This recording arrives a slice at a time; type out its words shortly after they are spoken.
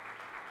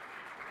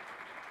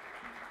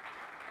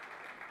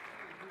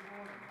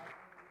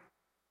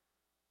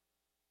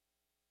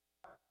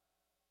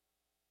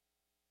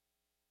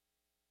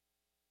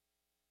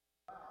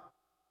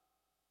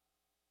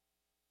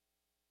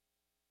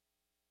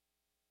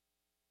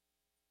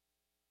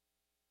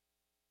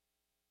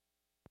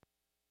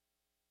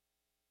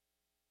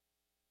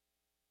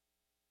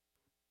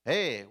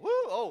Hey, woo,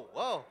 oh,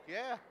 whoa,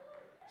 yeah.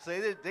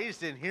 Say they just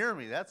didn't hear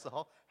me. That's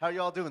all. How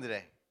y'all doing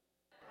today?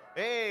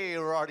 Hey,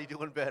 we're already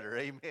doing better.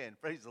 Amen.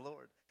 Praise the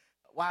Lord.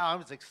 Wow, I'm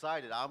just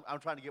excited. I'm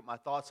trying to get my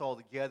thoughts all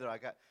together.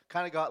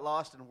 I got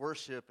lost in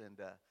worship, and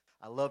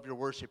I love your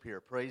worship here.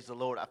 Praise the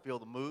Lord. I feel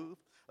the move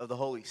of the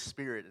Holy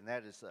Spirit, and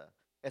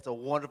that's a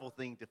wonderful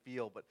thing to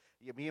feel. But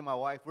yeah, me and my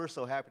wife, we're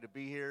so happy to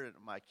be here, and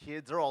my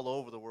kids are all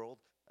over the world.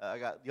 I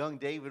got young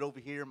David over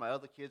here, my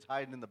other kids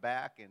hiding in the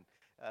back, and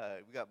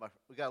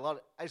we got a lot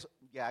of.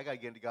 I got to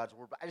get into God's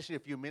word, but I just need a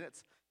few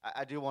minutes.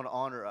 I do want to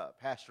honor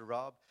Pastor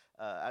Rob.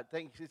 I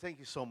thank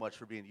you so much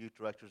for being youth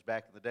directors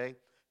back in the day.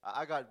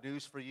 I got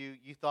news for you.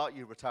 You thought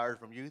you retired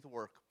from youth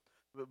work,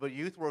 but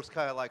youth work's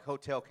kind of like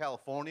Hotel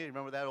California.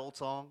 Remember that old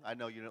song? I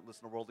know you don't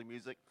listen to worldly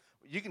music.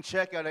 You can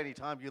check out any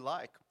time you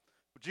like,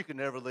 but you can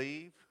never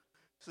leave.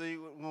 See,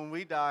 when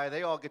we die,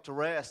 they all get to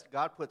rest.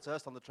 God puts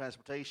us on the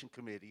transportation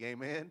committee,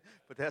 amen?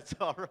 But that's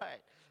all right.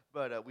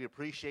 But we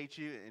appreciate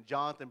you. And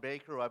Jonathan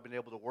Baker, who I've been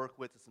able to work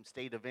with at some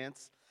state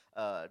events,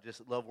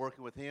 just love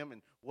working with him.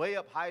 And way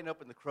up, hiding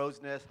up in the crow's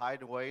nest,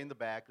 hiding away in the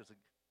back, there's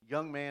a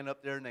young man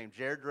up there named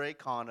Jared Ray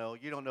Cano.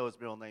 You don't know his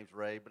middle name's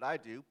Ray, but I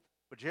do.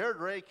 But Jared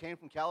Ray came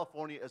from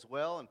California as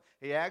well, and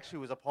he actually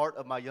was a part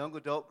of my young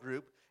adult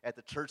group at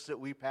the church that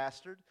we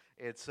pastored.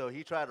 And so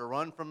he tried to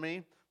run from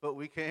me, but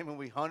we came and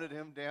we hunted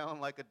him down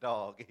like a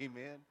dog.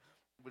 Amen.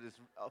 But it's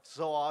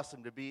so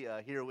awesome to be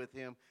here with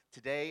him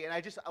today. And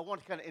I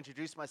want to kind of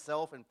introduce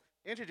myself and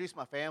introduce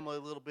my family a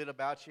little bit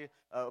about you,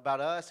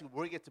 about us.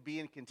 We get to be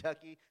in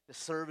Kentucky to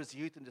serve as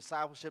youth and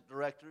discipleship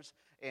directors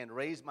and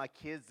raise my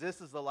kids. This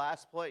is the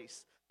last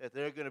place that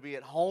they're going to be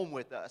at home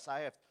with us.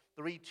 I have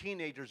three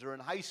teenagers who are in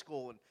high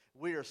school, and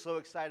we are so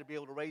excited to be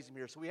able to raise them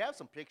here. So we have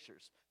some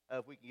pictures.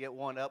 If we can get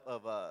one up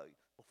of, well,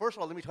 first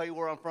of all, let me tell you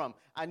where I'm from.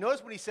 I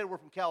noticed when he said we're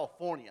from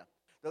California,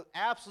 the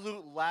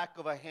absolute lack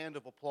of a hand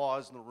of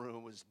applause in the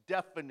room was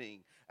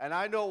deafening. And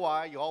I know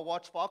why. You all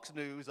watch Fox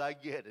News. I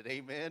get it.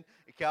 Amen.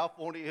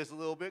 California is a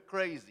little bit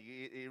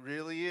crazy. It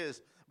really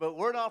is. But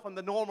we're not from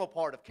the normal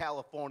part of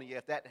California,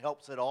 if that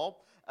helps at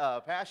all.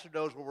 Pastor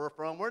knows where we're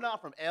from. We're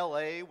not from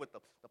L.A. with the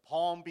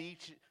Palm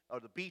Beach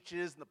or the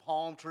beaches and the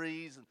palm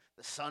trees and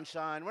the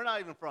sunshine. We're not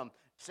even from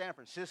San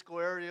Francisco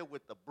area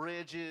with the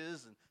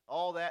bridges and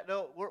all that.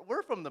 No,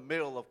 we're from the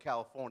middle of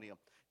California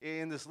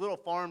in this little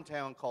farm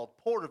town called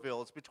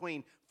Porterville. It's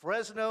between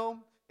Fresno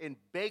and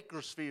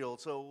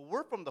Bakersfield. So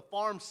we're from the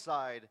farm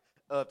side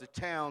of the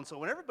town. So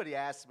when everybody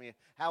asks me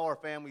how our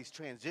family's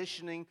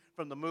transitioning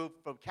from the move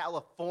from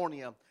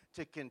California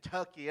to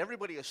Kentucky,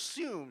 everybody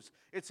assumes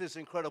it's this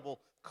incredible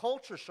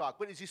culture shock.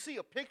 But as you see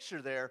a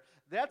picture there,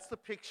 that's the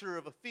picture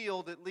of a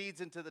field that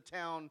leads into the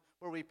town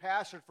where we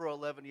pastored for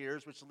 11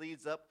 years, which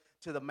leads up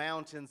to the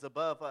mountains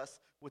above us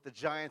with the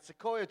giant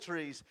sequoia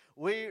trees.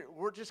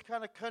 We're just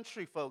kind of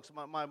country folks.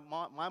 My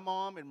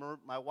mom and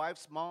my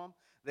wife's mom,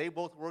 they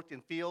both worked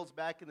in fields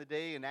back in the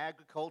day in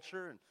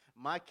agriculture. And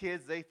my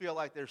kids, they feel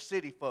like they're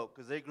city folk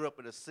because they grew up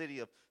in a city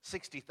of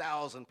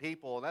 60,000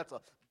 people, and that's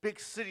a big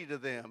city to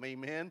them,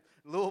 amen.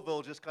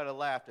 Louisville just kind of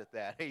laughed at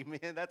that,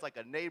 amen. That's like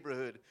a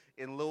neighborhood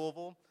in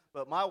Louisville.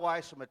 But my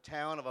wife's from a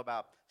town of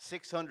about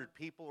 600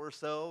 people or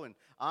so, and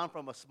I'm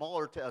from a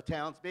smaller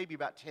town, maybe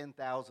about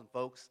 10,000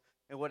 folks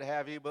and what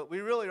have you. But we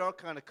really are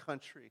kind of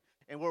country.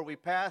 And where we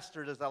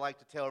pastored, as I like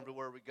to tell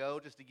everywhere we go,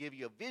 just to give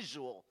you a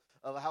visual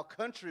of how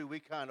country we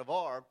kind of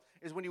are,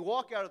 is when you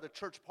walk out of the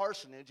church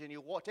parsonage and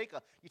you take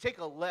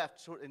a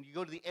left and you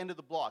go to the end of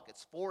the block.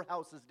 It's 4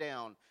 houses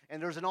down,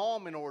 and there's an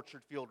almond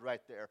orchard field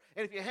right there.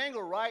 And if you hang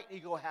a right,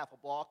 you go half a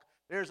block.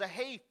 There's a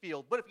hay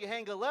field. But if you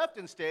hang a left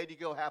instead, you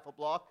go half a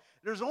block.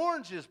 There's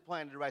oranges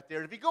planted right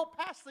there. If you go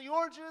past the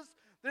oranges,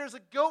 there's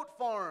a goat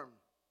farm.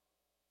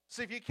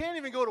 So if you can't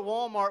even go to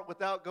Walmart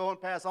without going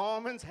past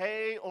almonds,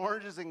 hay,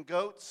 oranges, and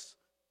goats,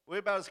 we're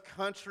about as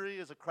country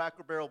as a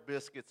Cracker Barrel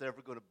biscuit's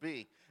ever going to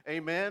be.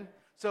 Amen?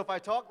 So if I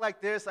talk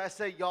like this, I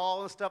say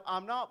y'all and stuff,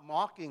 I'm not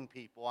mocking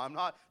people. I'm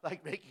not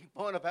like making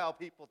fun of how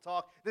people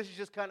talk. This is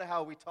just kind of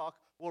how we talk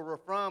where we're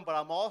from, but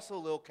I'm also a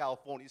little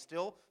California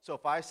still. So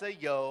if I say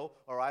yo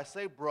or I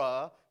say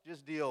bruh,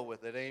 just deal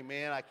with it.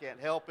 Amen? I can't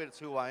help it. It's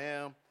who I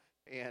am.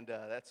 And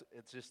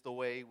it's just the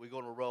way we're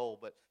going to roll.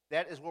 But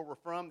that is where we're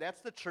from.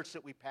 That's the church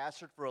that we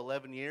pastored for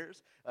 11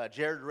 years.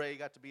 Jared Ray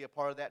got to be a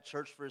part of that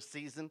church for a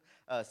season.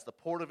 It's the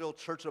Porterville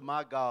Church of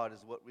My God is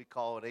what we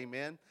call it.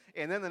 Amen.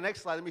 And then the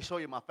next slide, let me show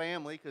you my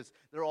family because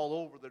they're all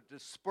over. They're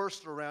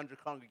dispersed around your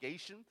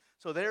congregation.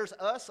 So there's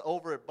us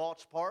over at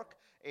Balch Park.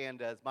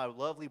 And my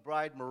lovely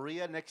bride,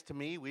 Maria, next to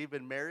me. We've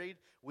been married.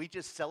 We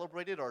just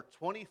celebrated our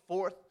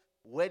 24th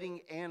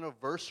wedding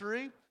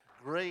anniversary.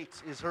 Great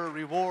is her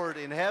reward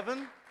in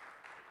heaven.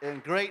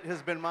 And great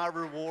has been my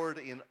reward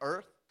in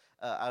earth.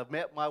 I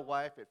met my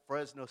wife at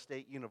Fresno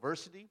State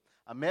University.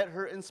 I met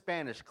her in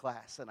Spanish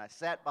class, and I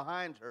sat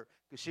behind her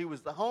because she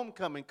was the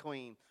homecoming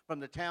queen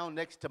from the town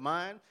next to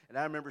mine. And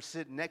I remember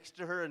sitting next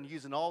to her and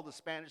using all the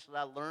Spanish that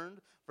I learned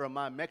from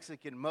my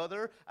Mexican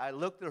mother. I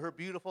looked at her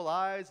beautiful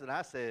eyes, and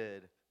I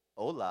said,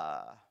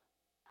 "Hola,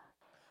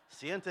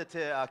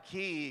 siéntate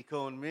aquí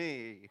con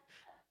me."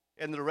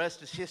 And the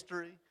rest is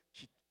history.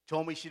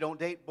 told me she don't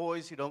date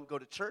boys who don't go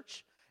to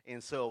church.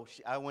 And so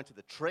I went to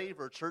the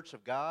Traver Church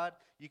of God.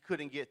 You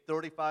couldn't get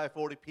 35,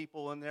 40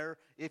 people in there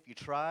if you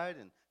tried.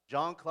 And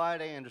John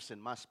Clyde Anderson,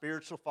 my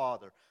spiritual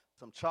father,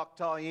 some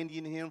Choctaw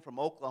Indian hymn from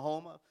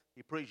Oklahoma.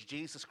 He preached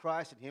Jesus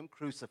Christ and him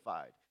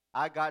crucified.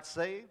 I got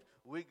saved,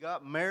 we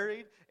got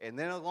married, and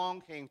then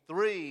along came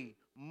 3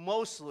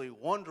 mostly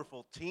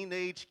wonderful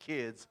teenage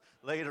kids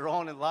later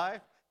on in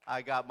life.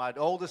 I got my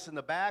oldest in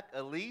the back,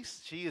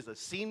 Elise. She is a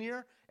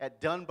senior at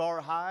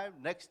Dunbar High.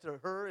 Next to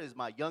her is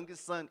my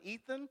youngest son,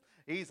 Ethan.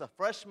 He's a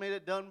freshman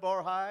at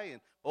Dunbar High.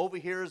 And over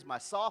here is my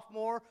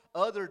sophomore,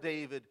 other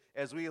David,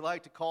 as we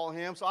like to call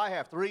him. So I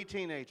have 3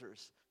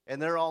 teenagers,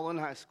 and they're all in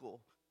high school.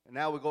 And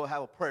now we go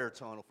have a prayer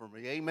tunnel for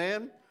me.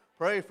 Amen?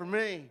 Pray for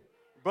me.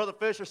 Brother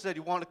Fisher said,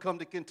 "You want to come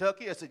to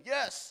Kentucky?" I said,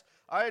 "Yes."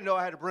 I didn't know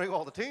I had to bring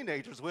all the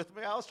teenagers with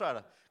me. I was trying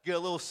to get a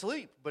little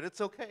sleep, but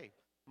it's okay.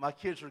 My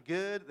kids are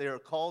good. They are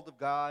called of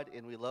God,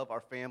 and we love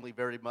our family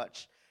very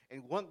much.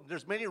 And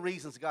there's many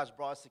reasons God's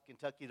brought us to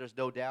Kentucky, there's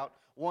no doubt.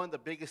 One of the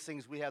biggest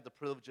things we have the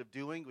privilege of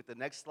doing with the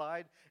next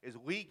slide is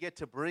we get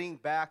to bring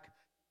back,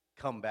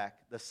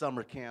 the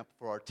summer camp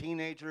for our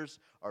teenagers,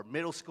 our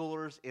middle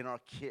schoolers, and our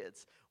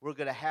kids. We're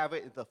going to have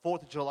it. The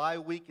 4th of July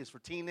week is for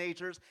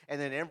teenagers,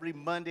 and then every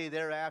Monday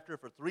thereafter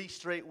for 3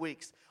 straight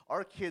weeks.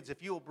 Our kids,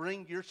 if you will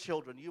bring your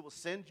children, you will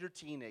send your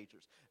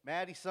teenagers.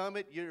 Maddie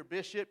Summit, you're your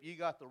bishop. You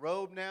got the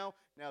robe now.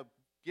 Now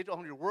get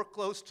on your work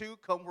clothes too.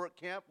 Come work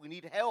camp. We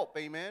need help,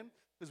 amen?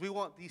 Because we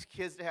want these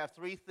kids to have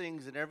 3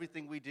 things in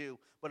everything we do.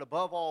 But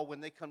above all, when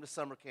they come to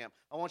summer camp,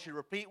 I want you to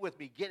repeat with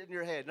me. Get in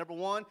your head. Number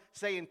 1,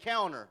 say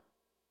encounter.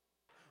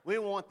 We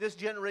want this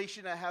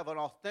generation to have an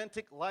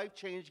authentic,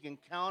 life-changing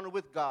encounter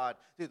with God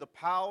through the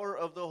power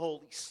of the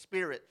Holy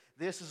Spirit.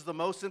 This is the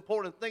most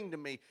important thing to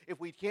me.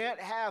 If we can't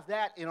have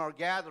that in our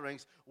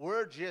gatherings,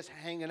 we're just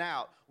hanging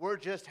out. We're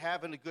just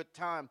having a good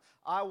time.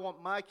 I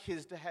want my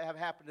kids to have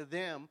happen to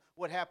them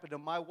what happened to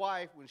my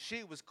wife when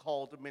she was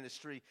called to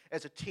ministry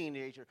as a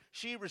teenager.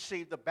 She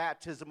received the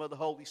baptism of the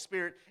Holy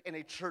Spirit in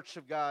a Church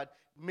of God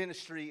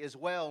ministry as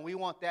well, and we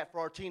want that for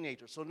our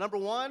teenagers. So number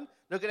 1,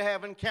 they're going to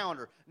have an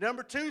encounter.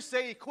 Number 2,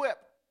 say equip.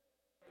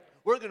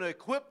 We're going to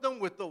equip them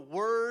with the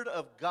Word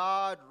of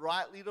God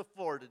rightly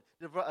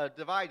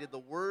divided, the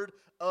Word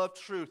of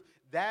truth.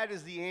 That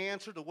is the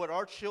answer to what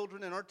our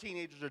children and our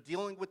teenagers are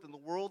dealing with in the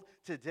world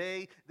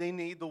today. They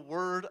need the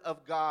Word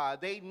of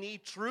God. They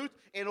need truth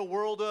in a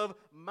world of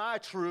my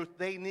truth.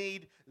 They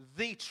need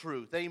the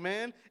truth.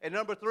 Amen? And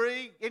number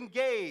 3,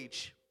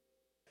 engage.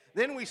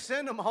 Then we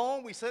send them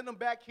home, we send them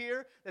back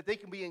here that they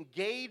can be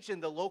engaged in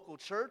the local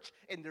church,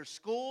 in their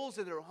schools,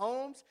 in their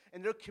homes,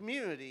 in their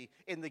community,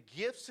 in the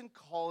gifts and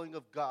calling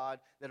of God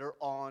that are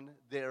on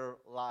their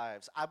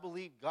lives. I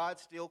believe God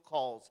still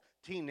calls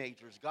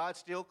teenagers. God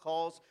still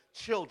calls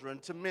children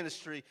to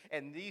ministry,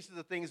 and these are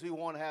the things we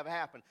want to have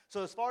happen.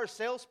 So as far as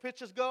sales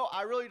pitches go,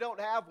 I really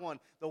don't have one.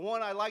 The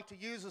one I like to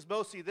use is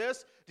mostly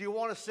this. Do you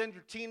want to send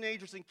your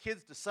teenagers and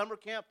kids to summer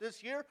camp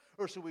this year,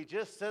 or should we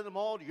just send them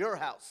all to your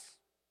house?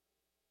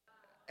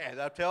 And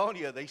I'm telling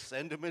you, they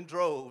send them in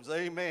droves.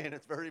 Amen.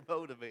 It's very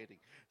motivating.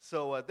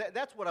 So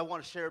that's what I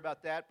want to share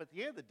about that. But at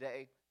the end of the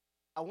day,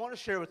 I want to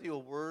share with you a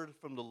word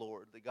from the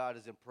Lord that God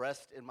has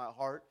impressed in my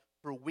heart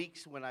for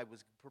weeks when I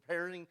was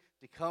preparing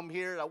to come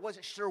here. I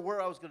wasn't sure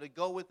where I was going to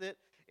go with it.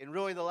 And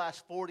really, the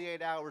last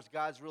 48 hours,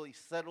 God's really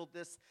settled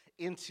this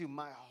into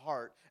my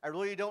heart. I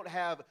really don't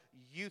have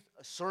youth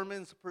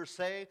sermons per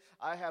se.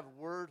 I have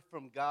word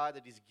from God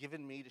that He's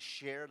given me to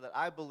share that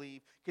I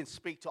believe can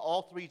speak to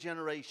all 3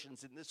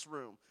 generations in this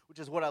room, which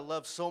is what I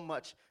love so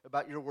much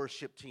about your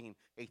worship team.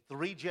 A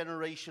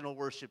 3-generational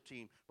worship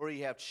team where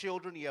you have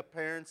children, you have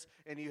parents,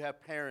 and you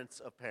have parents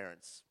of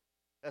parents.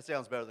 That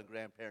sounds better than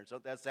grandparents.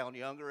 Don't that sound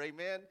younger?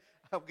 Amen?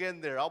 I'm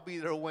getting there. I'll be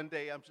there one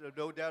day. I'm sure,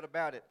 no doubt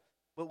about it.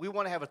 But we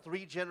want to have a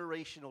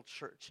 3-generational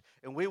church,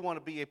 and we want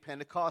to be a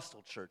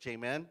Pentecostal church.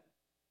 Amen?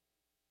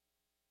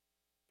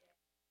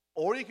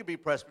 Or you could be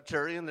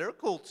Presbyterian. They're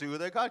cool, too.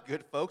 They got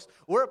good folks.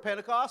 We're a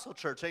Pentecostal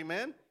church.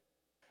 Amen?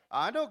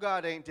 I know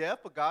God ain't deaf,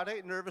 but God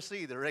ain't nervous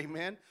either.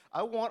 Amen?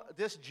 I want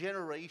this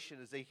generation,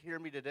 as they hear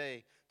me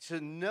today, to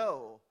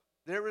know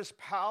there is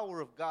power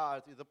of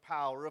God through the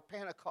power of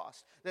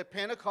Pentecost. That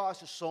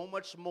Pentecost is so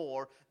much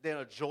more than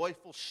a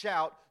joyful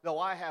shout, though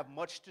I have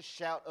much to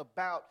shout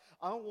about.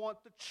 I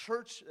want the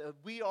church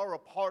we are a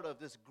part of,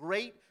 this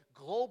great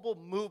global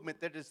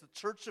movement that is the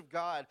Church of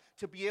God,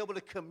 to be able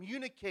to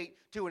communicate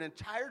to an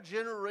entire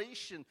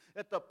generation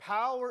that the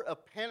power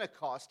of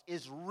Pentecost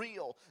is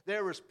real.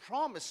 There is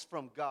promise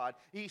from God.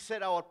 He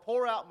said, I would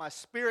pour out my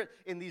Spirit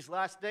in these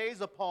last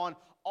days upon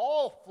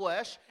all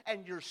flesh,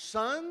 and your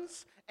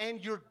sons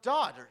and your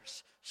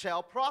daughters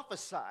shall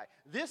prophesy.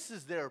 This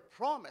is their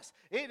promise.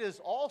 It is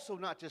also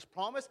not just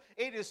promise,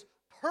 it is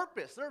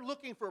purpose. They're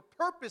looking for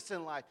purpose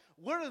in life.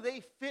 Where do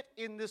they fit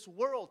in this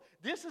world?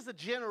 This is a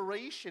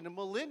generation, and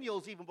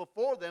millennials even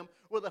before them,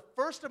 were the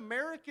first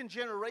American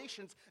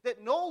generations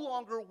that no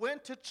longer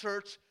went to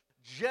church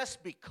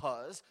just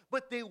because,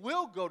 but they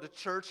will go to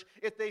church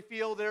if they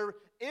feel there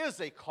is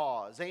a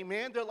cause.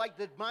 Amen? They're like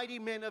the mighty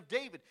men of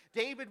David.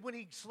 David, when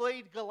he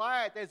slayed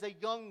Goliath as a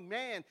young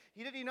man,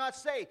 did he not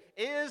say,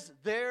 is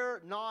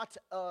there not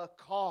a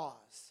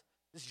cause?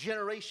 This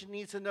generation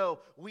needs to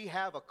know we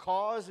have a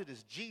cause. It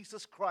is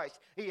Jesus Christ.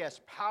 He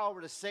has power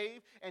to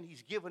save, and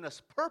he's given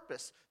us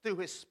purpose through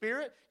his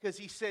Spirit, because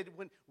he said,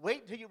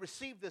 wait until you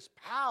receive this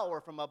power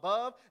from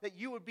above, that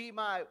you would be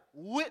my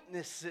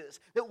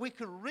witnesses, that we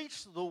could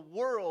reach the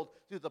world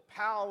through the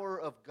power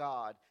of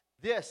God.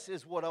 This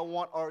is what I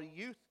want our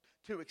youth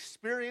to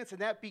experience, and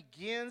that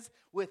begins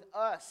with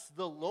us,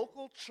 the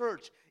local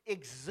church,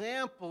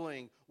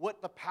 exempling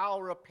what the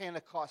power of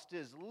Pentecost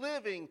is,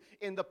 living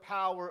in the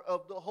power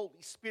of the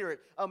Holy Spirit.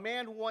 A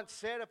man once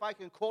said, if I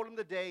can quote him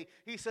today,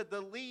 he said,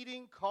 the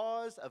leading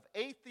cause of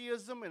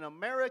atheism in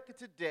America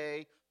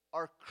today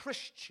are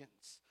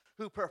Christians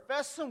who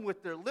profess him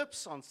with their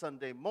lips on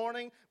Sunday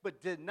morning,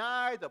 but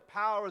deny the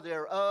power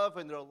thereof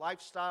in their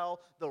lifestyle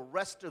the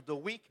rest of the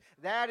week.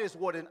 That is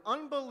what an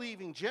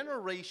unbelieving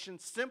generation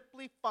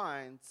simply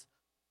finds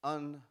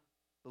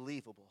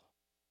unbelievable.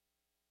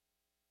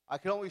 I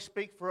can only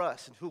speak for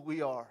us and who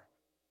we are.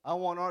 I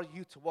want our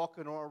youth to walk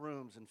in our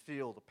rooms and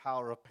feel the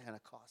power of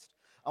Pentecost.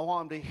 I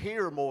want them to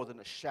hear more than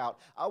a shout.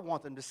 I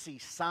want them to see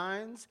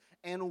signs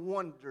and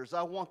wonders.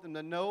 I want them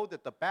to know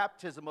that the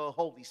baptism of the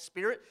Holy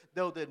Spirit,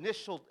 though the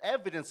initial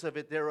evidence of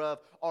it thereof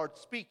are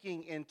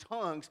speaking in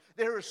tongues,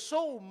 there is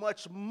so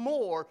much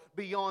more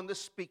beyond the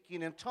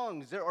speaking in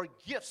tongues. There are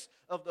gifts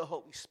of the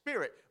Holy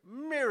Spirit,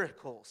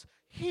 miracles,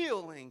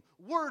 healing,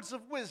 words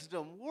of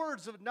wisdom,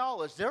 words of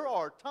knowledge. There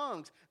are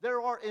tongues.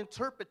 There are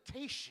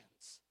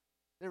interpretations.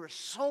 There is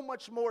so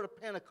much more to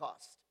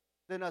Pentecost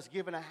than us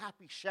giving a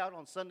happy shout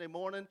on Sunday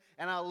morning,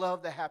 and I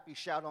love the happy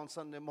shout on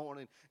Sunday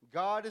morning.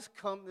 God has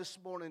come this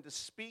morning to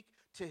speak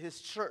to his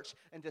church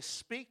and to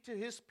speak to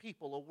his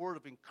people a word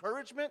of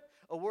encouragement,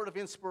 a word of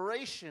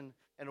inspiration,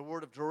 and a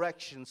word of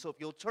direction. So if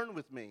you'll turn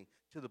with me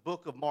to the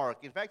book of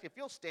Mark. In fact, if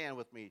you'll stand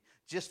with me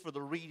just for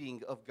the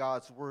reading of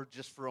God's word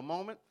just for a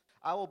moment,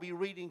 I will be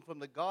reading from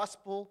the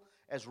gospel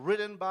as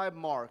written by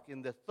Mark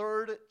in the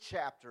 3rd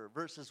chapter,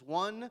 verses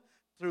 1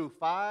 through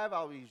 5.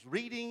 I'll be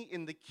reading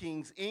in the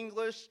King's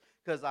English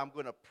because I'm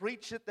going to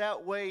preach it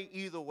that way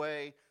either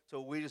way,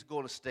 so we're just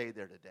going to stay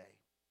there today.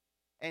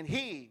 And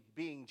he,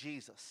 being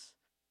Jesus,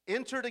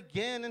 entered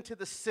again into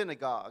the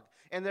synagogue,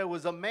 and there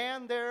was a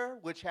man there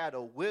which had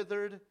a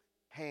withered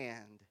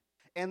hand.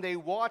 And they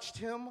watched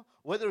him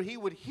whether he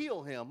would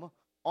heal him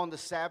on the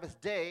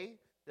Sabbath day,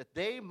 that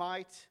they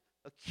might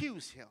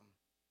accuse him.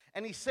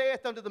 And he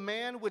saith unto the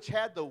man which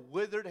had the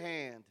withered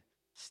hand,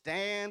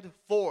 stand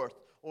forth.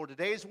 Or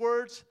today's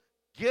words,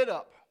 get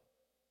up.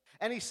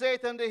 And he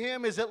saith unto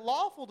him, is it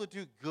lawful to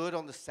do good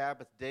on the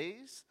Sabbath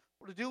days,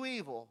 or to do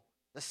evil,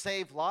 to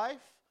save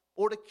life,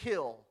 or to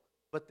kill?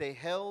 But they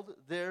held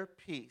their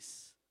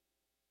peace.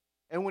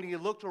 And when he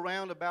looked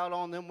around about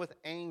on them with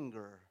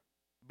anger,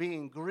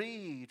 being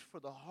grieved for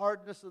the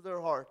hardness of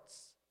their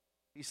hearts,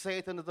 he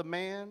saith unto the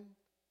man,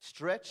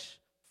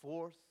 stretch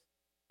forth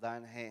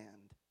thine hand.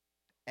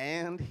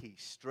 And he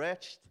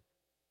stretched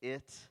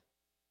it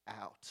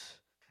out.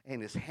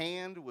 And his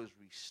hand was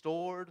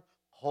restored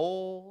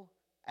whole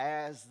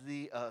as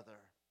the other.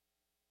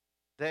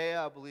 Today,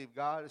 I believe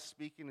God is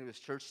speaking to his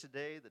church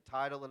today. The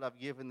title that I've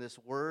given this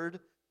word,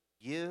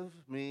 Give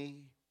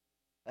Me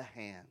a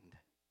Hand.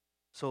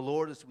 So,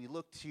 Lord, as we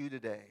look to you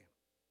today,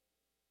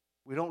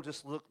 we don't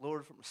just look,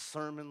 Lord, from a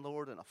sermon,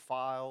 Lord, and a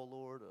file,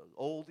 Lord, an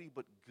oldie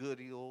but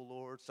goodie, oh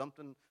Lord,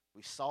 something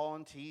we saw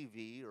on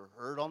TV or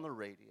heard on the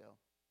radio.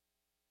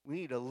 We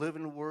need a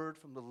living word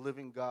from the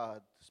living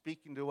God,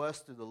 speaking to us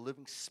through the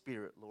living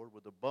Spirit, Lord,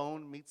 where the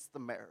bone meets the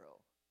marrow.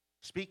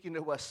 Speaking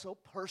to us so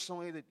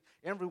personally that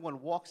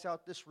everyone walks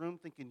out this room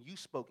thinking you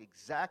spoke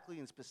exactly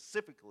and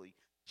specifically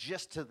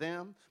just to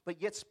them,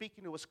 but yet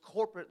speaking to us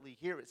corporately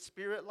here at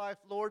Spirit Life,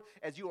 Lord,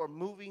 as you are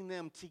moving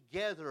them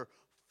together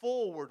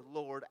forward,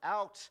 Lord,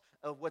 out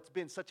of what's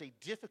been such a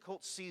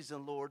difficult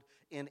season, Lord,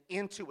 and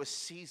into a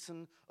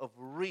season of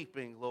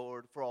reaping,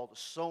 Lord, for all the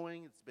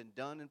sowing that's been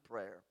done in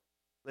prayer.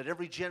 Let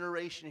every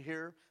generation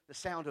hear the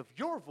sound of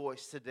your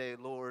voice today,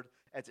 Lord,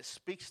 as it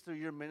speaks through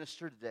your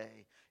minister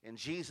today. In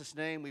Jesus'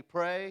 name we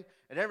pray.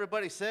 And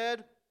everybody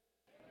said,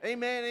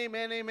 amen,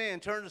 amen, amen.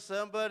 Turn to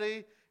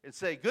somebody and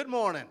say, good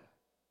morning.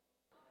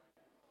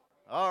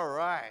 All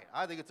right.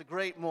 I think it's a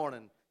great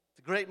morning. It's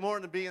a great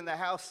morning to be in the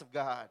house of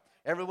God.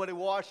 Everybody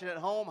watching at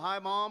home, hi,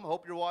 Mom.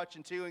 Hope you're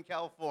watching, too, in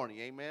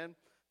California. Amen.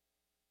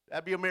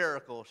 That'd be a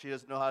miracle. She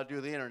doesn't know how to do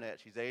the internet.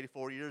 She's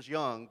 84 years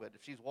young, but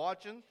if she's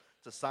watching,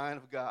 it's a sign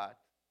of God.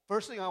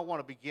 First thing I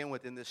want to begin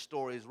with in this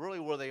story is really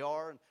where they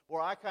are and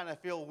where I kind of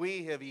feel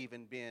we have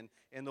even been.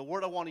 And the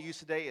word I want to use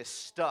today is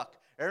stuck.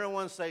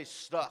 Everyone say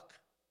stuck.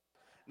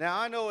 Now,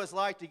 I know what it's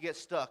like to get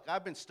stuck.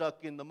 I've been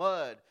stuck in the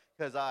mud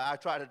because I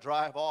tried to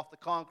drive off the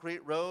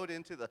concrete road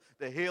into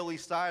the hilly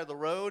side of the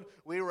road.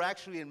 We were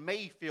actually in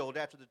Mayfield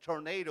after the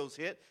tornadoes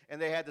hit,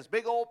 and they had this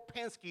big old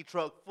Penske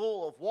truck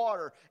full of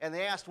water, and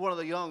they asked one of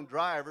the young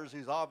drivers,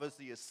 who's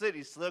obviously a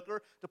city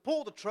slicker, to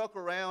pull the truck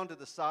around to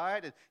the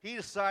side, and he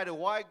decided,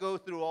 why go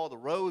through all the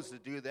roads to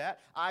do that?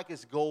 I could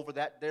just go over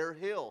that there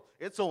hill.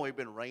 It's only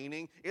been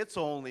raining. It's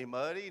only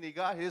muddy, and he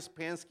got his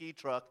Penske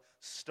truck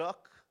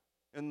stuck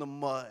in the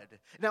mud.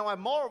 Now, I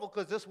marvel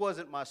because this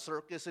wasn't my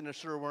circus and it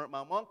sure weren't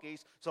my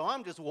monkeys, so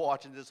I'm just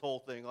watching this whole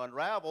thing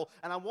unravel,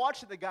 and I'm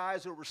watching the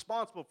guys who are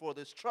responsible for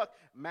this truck,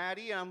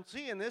 Maddie, and I'm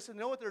seeing this, and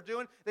know what they're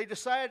doing? They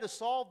decided to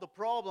solve the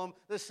problem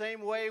the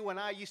same way when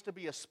I used to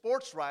be a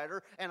sports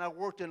writer and I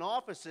worked in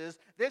offices.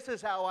 This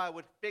is how I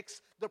would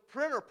fix the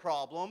printer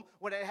problem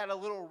when it had a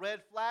little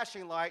red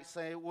flashing light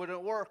saying it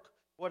wouldn't work.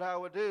 What I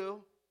would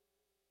do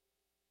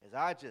is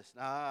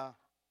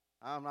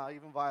I'm not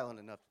even violent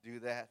enough to do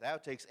that.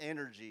 That takes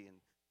energy. And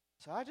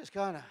so I just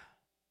kind of,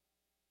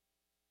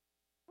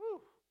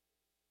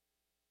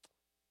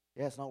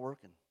 yeah, it's not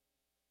working.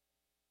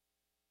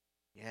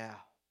 Yeah.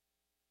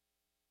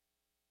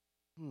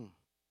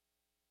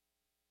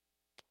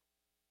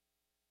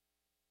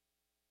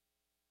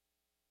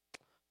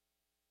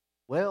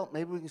 Well,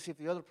 maybe we can see if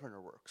the other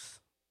printer works.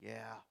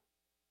 Yeah.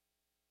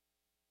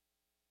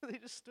 They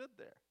just stood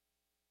there.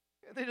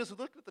 They just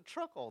looked at the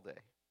truck all day.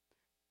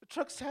 The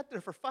truck sat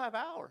there for 5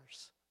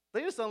 hours.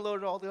 They just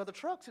unloaded all the other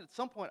trucks. And at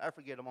some point, I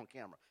forget I'm on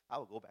camera. I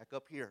will go back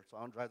up here. So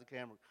I'm going to drive the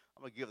camera.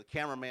 I'm going to give the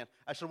cameraman.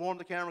 I should warn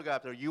the camera guy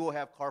up there. You will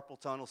have carpal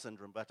tunnel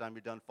syndrome by the time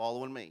you're done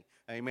following me.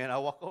 Amen. I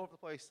walk all over the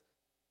place.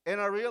 And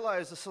I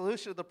realized the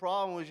solution to the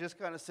problem was just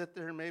kind of sit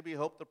there and maybe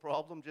hope the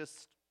problem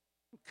just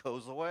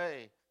goes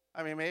away.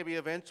 I mean, maybe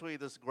eventually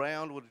this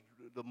ground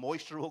the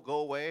moisture will go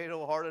away,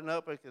 it'll harden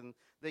up,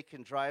 they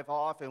can drive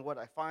off. And what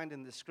I find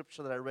in the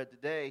scripture that I read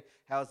today,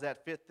 how does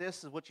that fit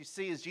this? Is what you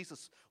see is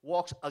Jesus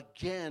walks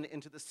again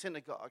into the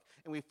synagogue,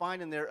 and we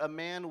find in there a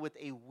man with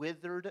a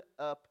withered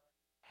up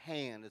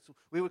hand.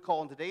 We would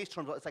call in today's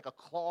terms, it's like a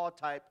claw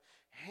type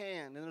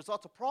hand. And there's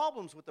lots of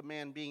problems with the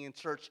man being in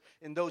church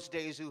in those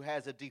days who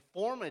has a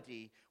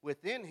deformity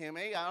within him.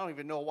 I don't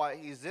even know why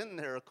he's in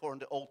there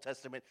according to Old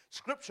Testament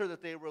scripture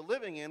that they were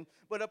living in.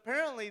 But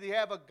apparently they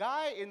have a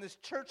guy in this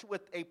church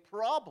with a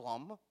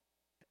problem,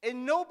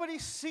 and nobody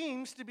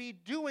seems to be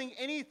doing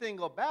anything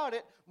about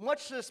it,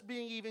 much less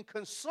being even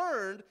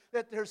concerned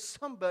that there's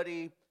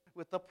somebody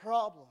with a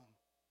problem.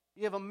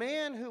 You have a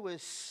man who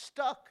is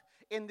stuck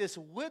in this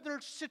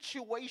withered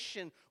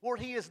situation where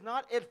he is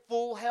not at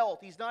full health.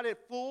 He's not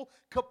at full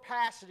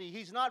capacity.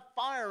 He's not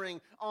firing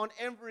on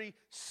every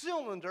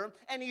cylinder.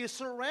 And he is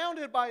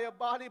surrounded by a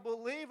body of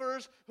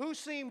believers who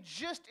seem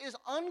just as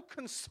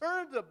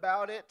unconcerned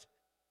about it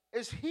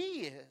as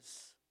he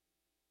is.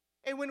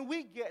 And when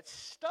we get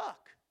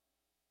stuck,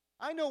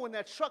 I know when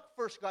that truck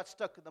first got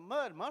stuck in the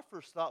mud, my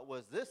first thought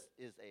was, this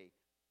is a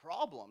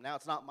problem. Now,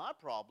 it's not my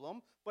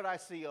problem, but I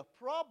see a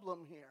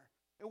problem here.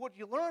 And what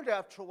you learned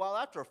after a while,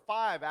 after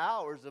 5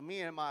 hours of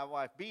me and my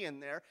wife being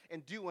there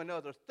and doing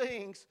other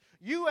things,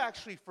 you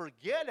actually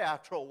forget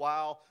after a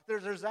while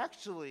there's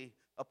actually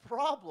a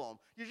problem.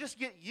 You just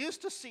get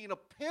used to seeing a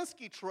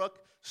Penske truck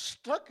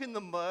stuck in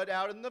the mud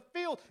out in the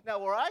field. Now,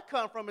 where I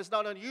come from, it's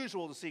not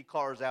unusual to see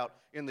cars out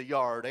in the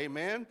yard,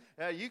 amen?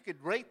 You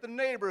could rate the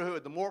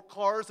neighborhood. The more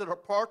cars that are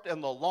parked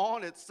on the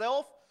lawn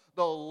itself,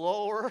 the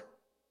lower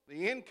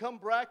the income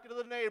bracket of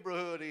the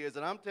neighborhood is.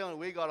 And I'm telling you,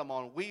 we got them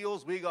on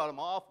wheels, we got them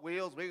off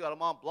wheels, we got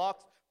them on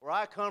blocks. Where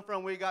I come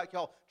from, we got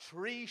called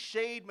tree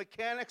shade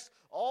mechanics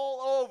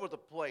all over the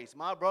place.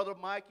 My brother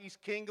Mikey's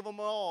king of them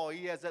all.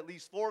 He has at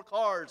least 4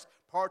 cars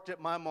parked at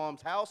my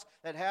mom's house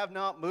that have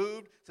not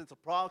moved since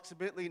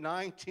approximately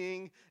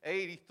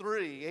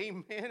 1983.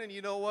 Amen. And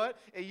you know what?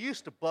 It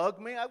used to bug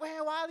me. I go, hey,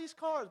 why are these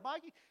cars,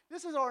 Mikey?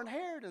 This is our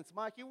inheritance,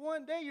 Mikey.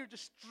 One day you're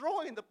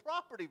destroying the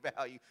property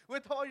value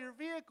with all your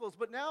vehicles.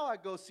 But now I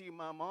go see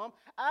my mom.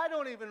 I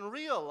don't even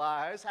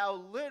realize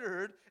how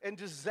littered and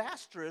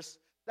disastrous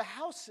the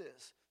house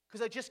is,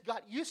 because I just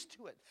got used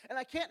to it. And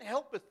I can't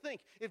help but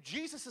think, if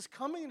Jesus is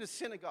coming into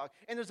synagogue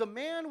and there's a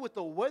man with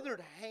a withered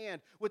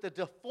hand, with a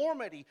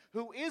deformity,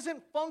 who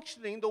isn't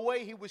functioning the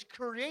way he was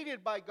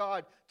created by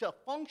God to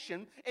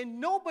function, and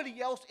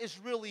nobody else is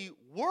really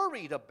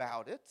worried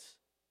about it,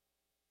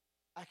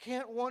 I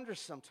can't wonder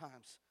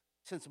sometimes,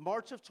 since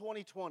March of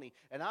 2020,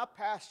 and I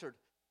pastored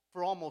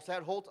for almost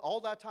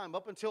all that time,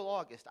 up until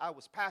August. I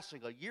was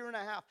pastoring a year and a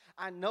half.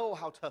 I know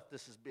how tough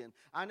this has been.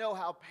 I know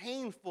how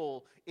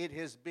painful it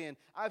has been.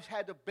 I've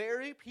had to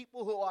bury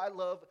people who I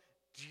love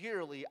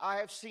dearly. I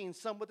have seen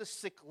some of the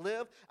sick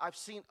live. I've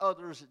seen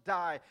others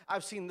die.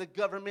 I've seen the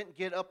government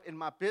get up in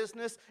my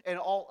business and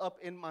all up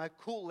in my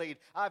Kool-Aid.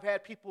 I've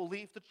had people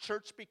leave the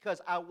church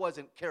because I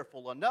wasn't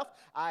careful enough.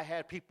 I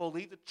had people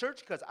leave the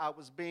church because I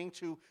was being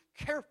too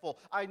careful.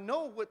 I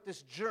know what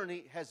this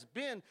journey has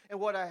been, and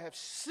what I have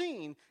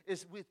seen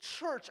is with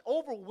church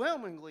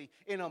overwhelmingly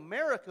in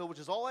America, which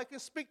is all I can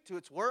speak to,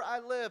 it's where I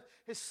live,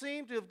 has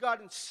seemed to have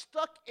gotten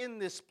stuck in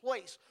this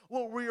place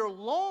where we are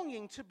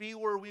longing to be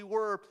where we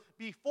were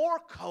before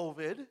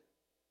COVID,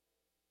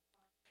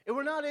 And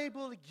we're not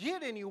able to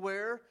get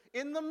anywhere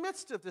in the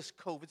midst of this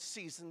COVID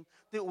season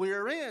that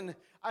we're in.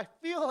 I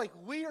feel like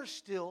we are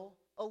still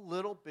a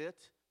little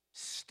bit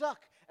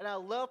stuck. And I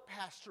love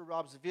Pastor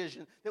Rob's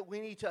vision that we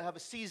need to have a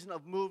season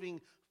of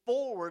moving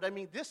forward. I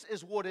mean, this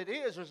is what it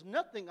is. There's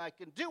nothing I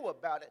can do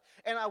about it.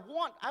 And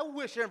I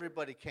wish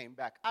everybody came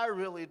back. I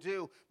really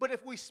do. But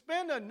if we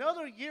spend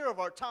another year of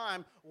our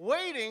time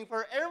waiting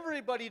for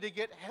everybody to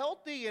get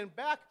healthy and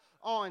back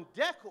on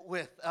deck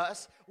with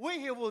us,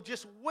 we will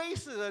just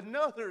wasted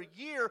another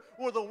year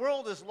where the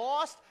world is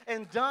lost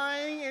and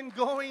dying and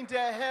going to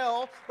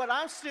hell. But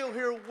I'm still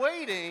here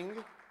waiting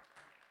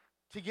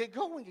to get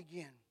going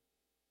again.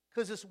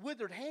 Because this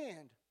withered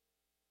hand,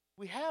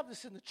 we have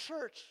this in the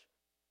church.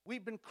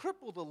 We've been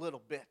crippled a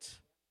little bit.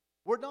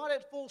 We're not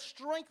at full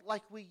strength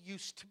like we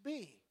used to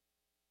be.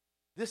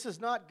 This is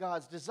not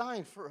God's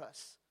design for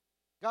us.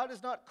 God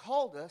has not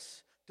called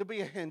us to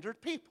be a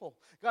hindered people.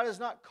 God has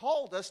not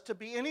called us to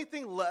be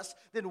anything less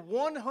than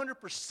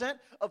 100%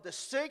 of the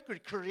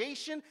sacred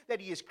creation that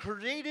He has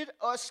created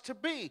us to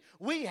be.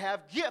 We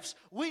have gifts.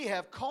 We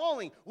have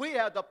calling. We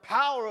have the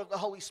power of the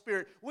Holy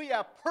Spirit. We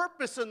have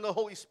purpose in the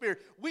Holy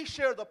Spirit. We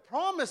share the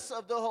promise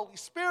of the Holy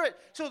Spirit.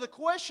 So the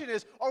question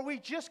is, are we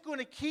just going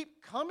to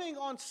keep coming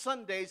on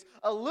Sundays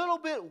a little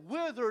bit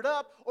withered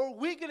up, or are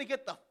we going to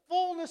get the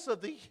fullness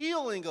of the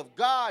healing of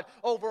God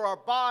over our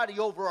body,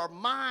 over our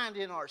mind,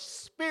 and our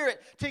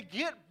spirit to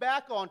get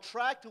back on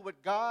track to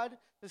what God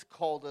has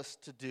called us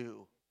to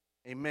do?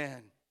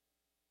 Amen.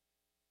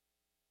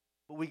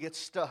 But we get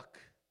stuck.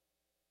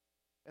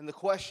 And the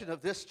question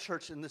of this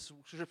church in this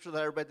scripture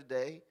that I read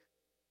today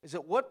is,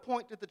 at what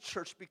point did the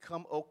church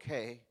become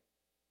okay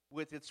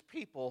with its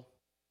people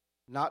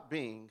not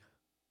being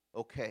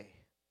okay?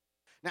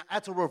 Now,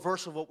 that's a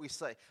reverse of what we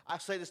say. I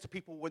say this to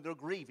people when they're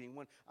grieving.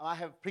 When I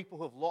have people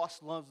who have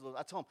lost loved ones,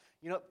 I tell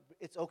them,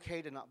 it's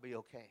okay to not be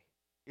okay.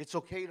 It's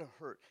okay to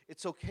hurt.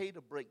 It's okay to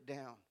break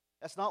down.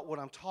 That's not what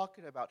I'm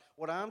talking about.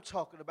 What I'm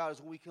talking about is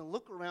when we can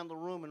look around the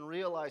room and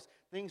realize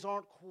things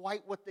aren't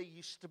quite what they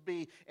used to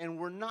be, and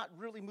we're not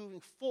really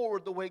moving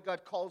forward the way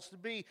God calls us to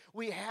be.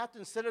 We have to,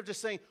 instead of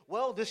just saying,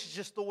 well, this is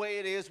just the way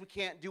it is, we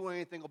can't do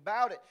anything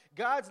about it.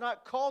 God's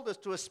not called us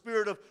to a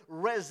spirit of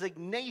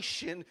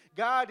resignation.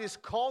 God has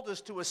called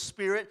us to a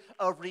spirit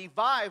of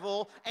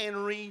revival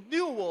and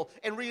renewal,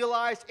 and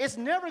realize it's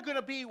never going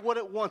to be what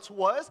it once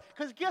was,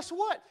 because guess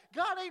what?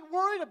 God ain't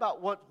worried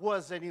about what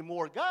was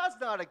anymore. God's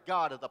not a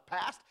God of the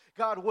past.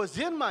 God was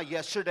in my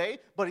yesterday,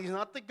 but He's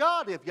not the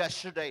God of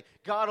yesterday.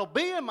 God will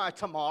be in my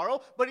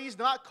tomorrow, but He's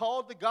not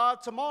called the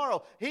God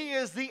tomorrow. He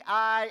is the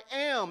I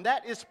am.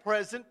 That is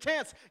present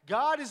tense.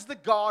 God is the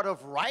God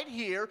of right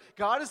here.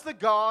 God is the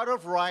God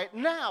of right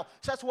now.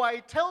 So that's why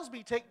He tells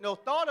me, take no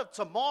thought of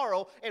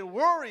tomorrow and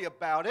worry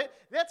about it.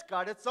 That's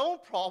got its own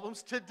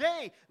problems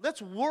today.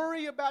 Let's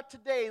worry about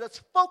today. Let's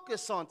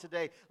focus on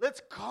today.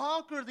 Let's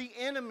conquer the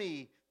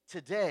enemy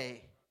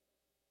today.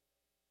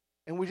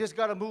 And we just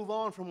got to move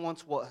on from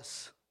once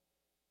was.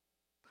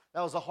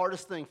 That was the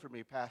hardest thing for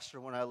me, Pastor,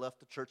 when I left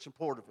the church in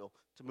Porterville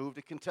to move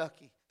to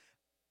Kentucky.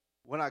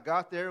 When I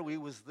got there, we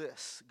was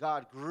this.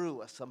 God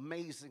grew us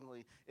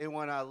amazingly. And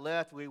when I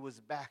left, we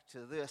was back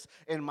to this.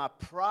 And my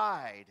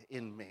pride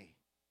in me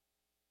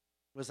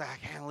was like,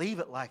 I can't leave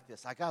it like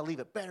this. I got to leave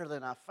it better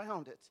than I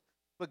found it.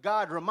 But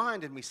God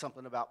reminded me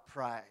something about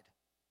pride.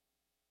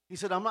 He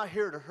said, I'm not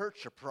here to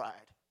hurt your pride.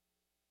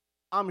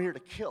 I'm here to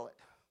kill it.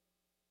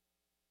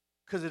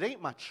 Because it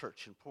ain't my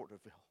church in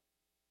Porterville.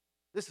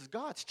 This is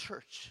God's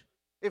church.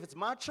 If it's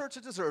my church,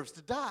 it deserves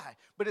to die.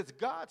 But it's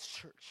God's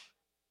church.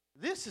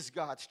 This is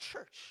God's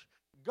church.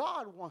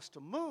 God wants to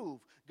move.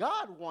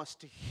 God wants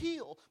to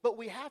heal. But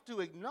we have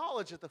to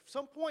acknowledge that at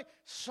some point,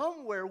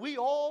 somewhere, we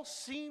all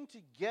seem to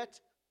get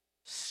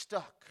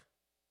stuck.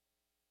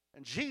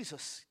 And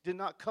Jesus did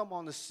not come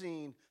on the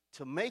scene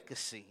to make a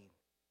scene.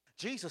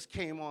 Jesus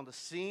came on the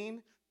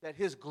scene that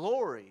His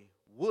glory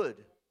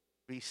would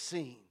be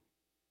seen.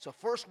 So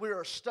first we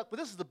are stuck, but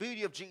this is the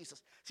beauty of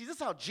Jesus. See, this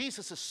is how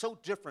Jesus is so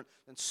different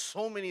than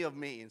so many of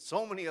me and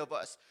so many of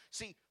us.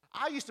 See,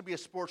 I used to be a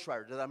sports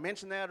writer. Did I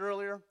mention that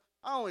earlier?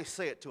 I only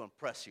say it to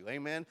impress you,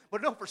 amen?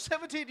 But no, for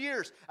 17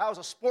 years, I was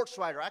a sports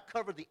writer. I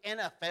covered the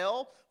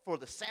NFL for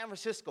the San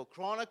Francisco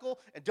Chronicle.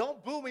 And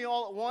don't boo me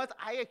all at once,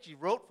 I actually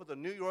wrote for the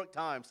New York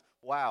Times.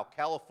 Wow,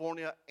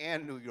 California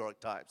and New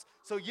York Times.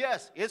 So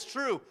yes, it's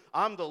true.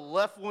 I'm the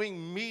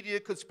left-wing media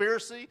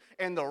conspiracy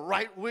and the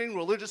right-wing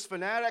religious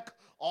fanatic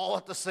all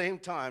at the same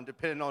time,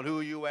 depending on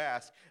who you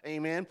ask.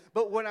 Amen?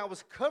 But when I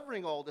was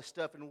covering all this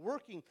stuff and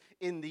working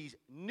in these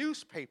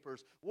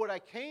newspapers, what I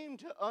came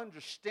to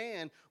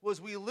understand was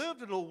we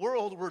lived in a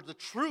world where the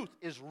truth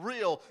is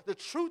real. The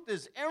truth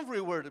is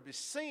everywhere to be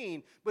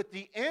seen, but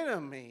the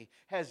enemy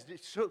has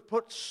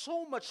put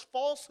so much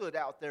falsehood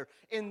out there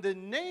in the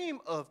name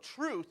of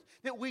truth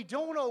that we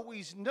don't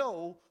always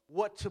know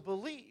what to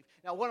believe.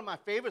 Now, one of my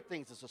favorite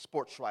things as a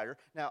sports writer,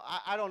 now,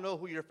 I don't know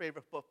who your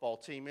favorite football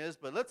team is,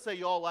 but let's say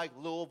you all like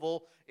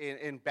Louisville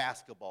in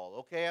basketball,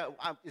 okay?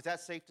 Is that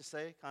safe to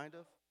say, kind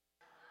of?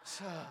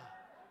 So,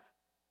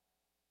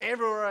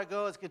 Everywhere I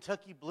go, it's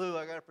Kentucky Blue.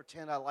 I got to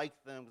pretend I like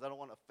them because I don't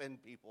want to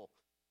offend people.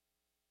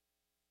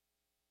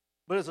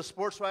 But as a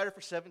sports writer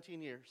for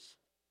 17 years,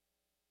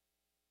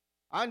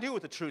 I knew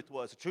what the truth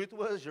was. The truth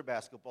was your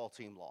basketball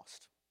team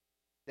lost.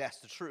 That's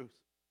the truth.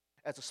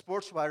 As a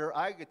sports writer,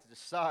 I get to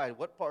decide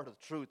what part of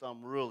the truth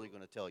I'm really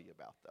going to tell you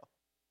about, though.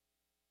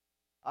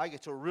 I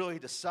get to really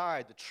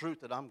decide the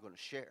truth that I'm going to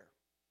share.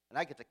 And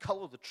I get to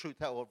color the truth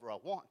however I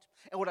want.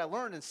 And what I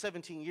learned in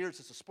 17 years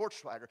as a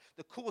sports writer,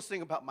 the coolest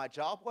thing about my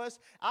job was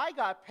I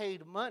got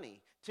paid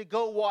money to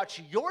go watch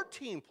your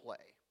team play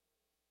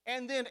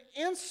and then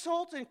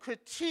insult and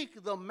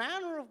critique the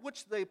manner of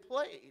which they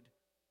played.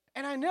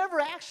 And I never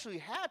actually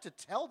had to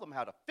tell them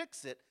how to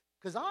fix it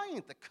because I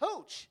ain't the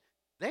coach.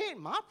 They ain't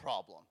my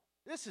problem.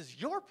 This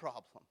is your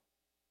problem.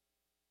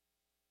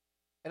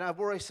 And I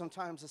worry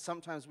sometimes that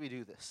sometimes we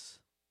do this.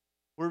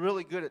 We're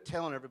really good at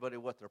telling everybody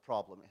what their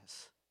problem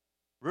is.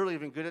 We're really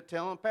even good at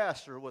telling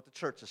pastor what the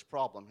church's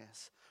problem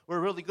is. We're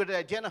really good at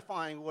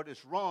identifying what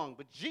is wrong,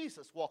 but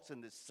Jesus walks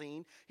in this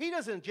scene. He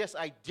doesn't just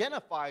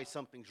identify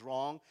something's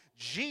wrong.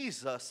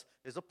 Jesus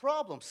is a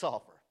problem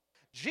solver.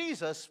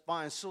 Jesus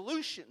finds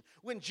solution.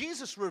 When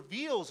Jesus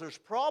reveals there's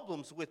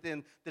problems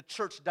within the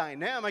church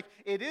dynamic,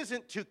 it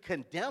isn't to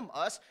condemn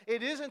us.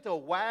 It isn't to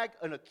wag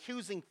an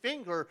accusing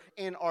finger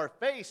in our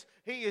face.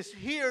 He is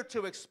here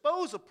to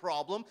expose a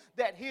problem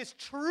that his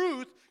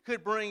truth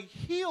could bring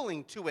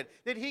healing to it,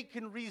 that he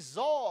can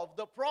resolve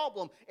the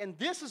problem. And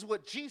this is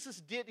what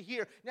Jesus did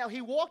here. Now,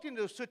 he walked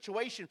into a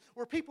situation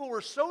where people were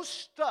so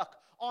stuck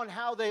on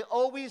how they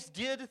always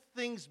did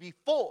things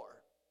before.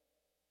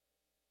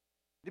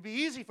 It'd be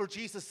easy for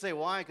Jesus to say,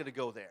 well, I ain't going to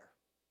go there.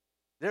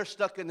 They're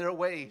stuck in their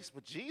ways.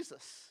 But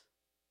Jesus,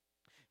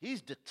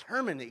 he's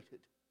determined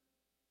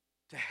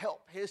to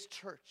help his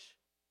church.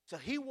 So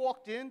he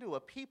walked into a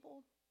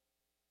people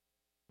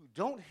who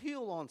don't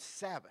heal on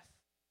Sabbath.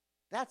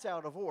 That's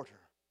out of order.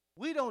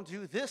 We don't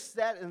do this,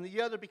 that, and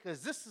the other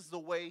because this is the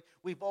way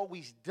we've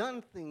always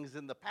done things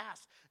in the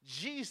past.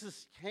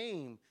 Jesus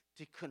came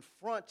to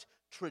confront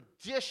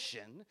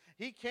tradition.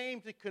 He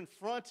came to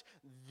confront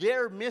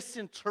their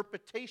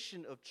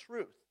misinterpretation of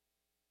truth.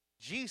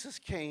 Jesus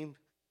came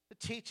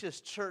to teach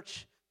his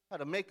church how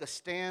to make a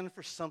stand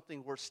for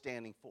something worth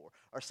standing for.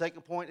 Our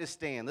second point is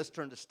stand. Let's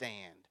turn to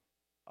stand.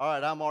 All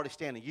right, I'm already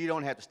standing. You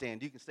don't have to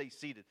stand. You can stay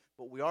seated.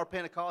 But we are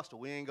Pentecostal.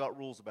 We ain't got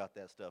rules about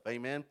that stuff.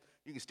 Amen?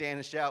 You can stand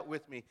and shout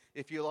with me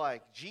if you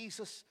like.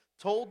 Jesus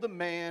told the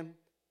man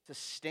to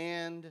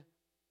stand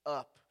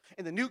up.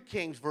 And the New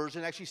King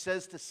Version actually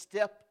says to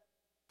step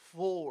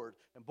forward.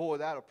 And boy,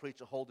 that'll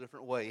preach a whole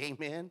different way.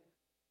 Amen?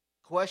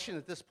 Question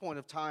at this point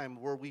of time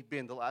where we've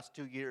been the last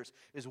 2 years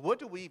is what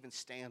do we even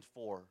stand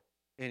for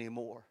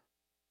anymore?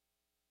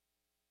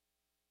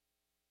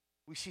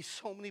 We see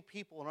so many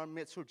people in our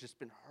midst who have just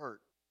been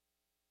hurt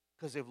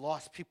because they've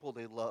lost people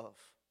they love.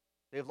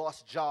 They've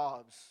lost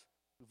jobs.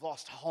 We've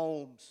lost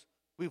homes.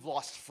 We've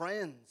lost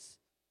friends.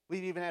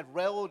 We've even had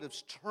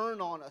relatives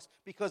turn on us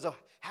because of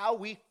how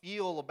we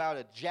feel about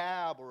a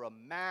jab or a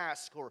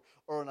mask or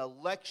an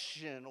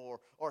election or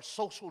a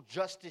social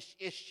justice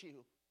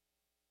issue.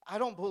 I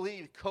don't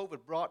believe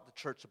COVID brought the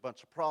church a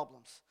bunch of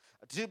problems.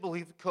 I do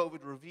believe that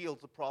COVID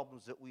revealed the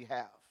problems that we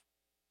have,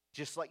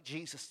 just like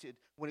Jesus did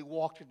when he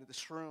walked into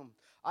this room.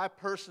 I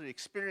personally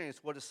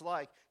experienced what it's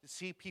like to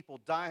see people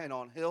dying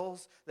on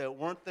hills that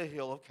weren't the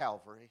hill of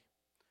Calvary.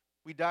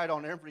 We died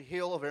on every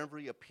hill of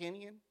every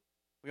opinion.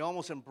 We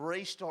almost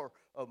embraced our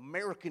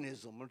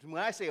Americanism.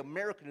 When I say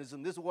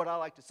Americanism, this is what I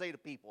like to say to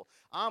people.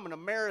 I'm an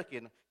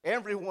American.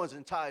 Everyone's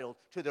entitled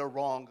to their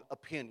wrong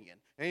opinion.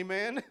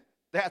 Amen?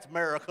 That's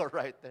America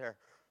right there.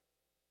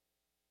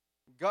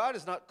 God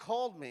has not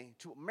called me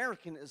to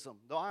Americanism,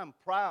 though I'm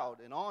proud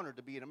and honored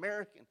to be an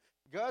American.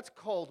 God's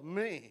called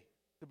me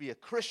to be a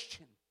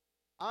Christian.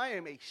 I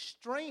am a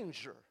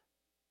stranger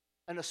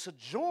and a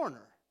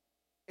sojourner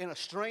in a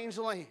strange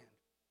land.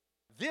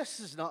 This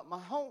is not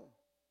my home.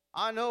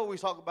 I know we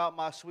talk about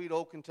my sweet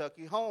old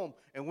Kentucky home,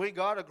 and we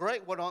got a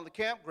great one on the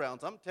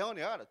campgrounds. I'm telling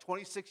you, I had a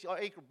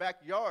 26-acre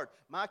backyard.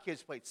 My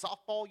kids played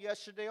softball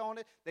yesterday on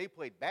it. They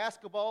played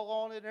basketball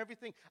on it and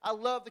everything. I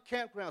love the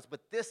campgrounds,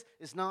 but this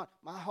is not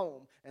my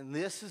home, and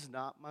this is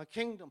not my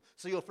kingdom.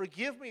 So you'll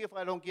forgive me if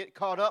I don't get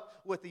caught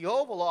up with the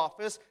Oval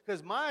Office,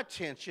 because my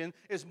attention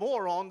is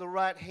more on the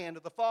right hand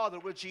of the Father,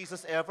 where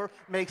Jesus ever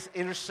makes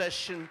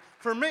intercession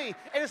for me.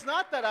 And it's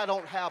not that I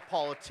don't have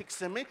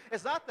politics in me.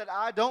 It's not that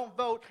I don't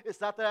vote. It's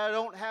not that I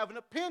don't have an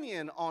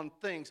opinion on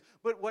things.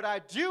 But what I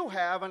do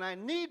have and I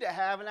need to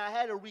have, and I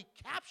had to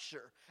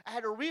recapture, I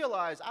had to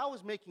realize I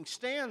was making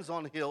stands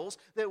on hills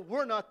that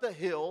were not the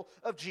hill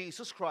of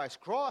Jesus Christ's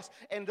cross.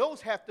 And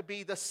those have to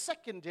be the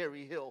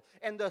secondary hill.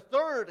 And the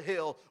third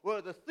hill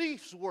where the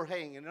thieves were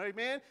hanging.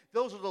 Amen?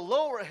 Those are the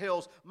lower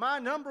hills. My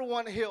number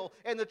one hill.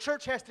 And the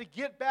church has to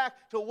get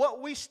back to what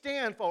we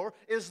stand for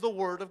is the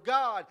Word of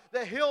God.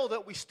 The hill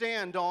that we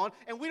stand on.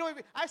 And we don't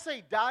even, I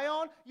say die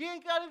on. You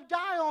ain't got to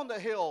die on the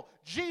hill.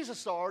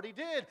 Jesus already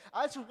did.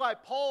 That's why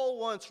Paul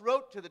once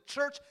wrote to the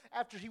church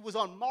after he was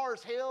on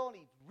Mars Hill and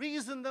he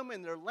reason them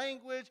in their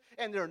language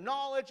and their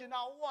knowledge, and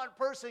not one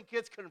person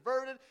gets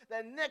converted.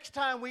 Then next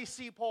time we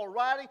see Paul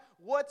writing,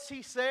 what's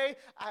he say?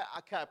 I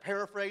kind of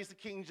paraphrase the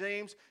King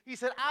James. He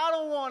said, I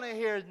don't want to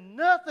hear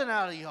nothing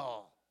out of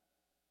y'all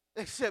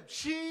except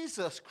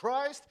Jesus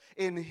Christ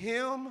in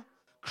him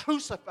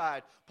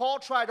crucified. Paul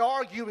tried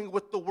arguing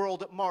with the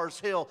world at Mars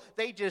Hill.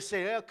 They just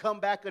said, come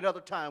back another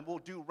time. We'll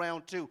do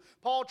round two.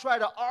 Paul tried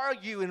to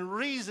argue and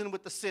reason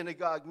with the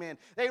synagogue men.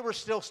 They were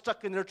still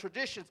stuck in their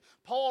traditions.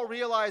 Paul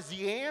realized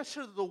the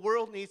answer that the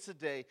world needs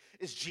today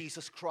is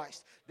Jesus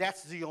Christ.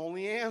 That's the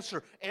only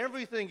answer.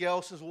 Everything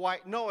else is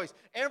white noise.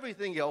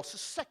 Everything else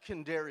is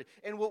secondary.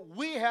 And what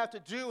we have to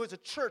do as a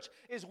church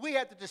is we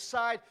have to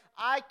decide,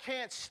 I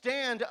can't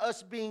stand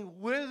us being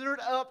withered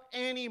up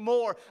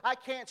anymore. I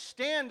can't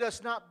stand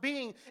us not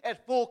being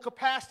at full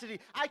capacity.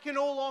 I can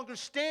no longer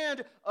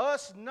stand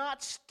us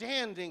not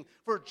standing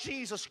for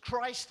Jesus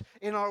Christ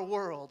in our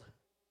world.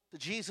 So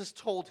Jesus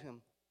told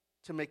him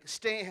to make a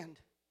stand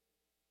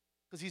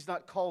because he's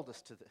not called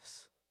us to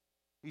this.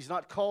 He's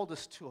not called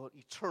us to an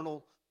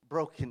eternal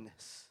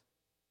brokenness.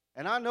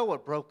 And I know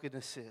what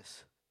brokenness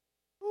is.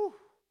 Whew,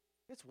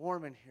 it's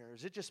warm in here.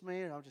 Is it just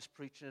me or I'm just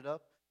preaching it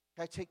up?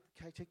 Can I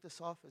take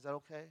this off? Is that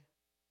okay?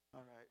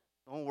 All right.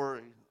 Don't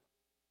worry.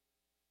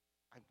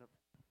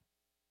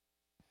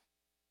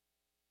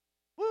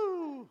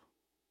 Woo!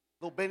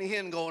 Little Benny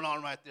Hinn going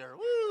on right there.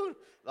 Woo!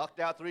 Knocked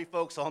out 3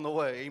 folks on the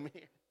way. Amen.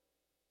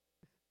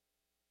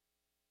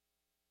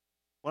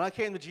 When I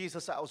came to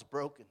Jesus, I was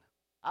broken.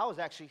 I was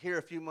actually here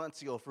a few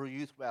months ago for a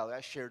youth rally.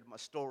 I shared my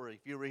story.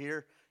 If you were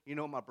here, you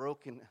know my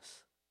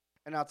brokenness.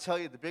 And I'll tell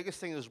you, the biggest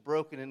thing that was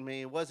broken in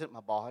me, it wasn't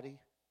my body.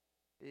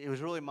 It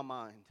was really my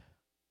mind.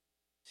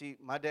 See,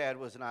 my dad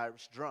was an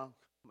Irish drunk.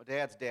 My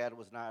dad's dad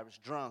was an Irish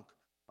drunk.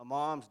 My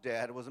mom's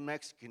dad was a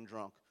Mexican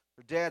drunk.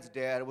 Her dad's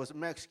dad was a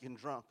Mexican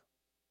drunk.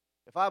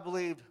 If I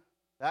believed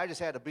that I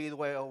just had to be the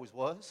way I always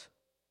was,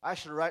 I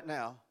should right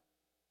now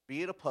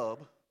be at a pub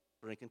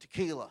drinking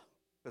tequila.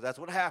 Because that's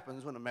what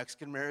happens when a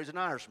Mexican marries an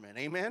Irishman.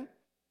 Amen?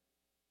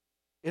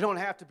 It don't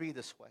have to be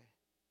this way.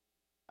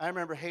 I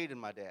remember hating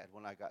my dad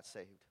when I got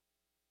saved.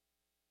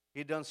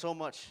 He'd done so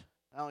much,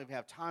 I don't even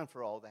have time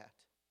for all that.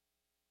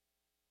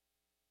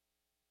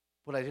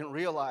 What I didn't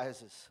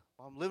realize is,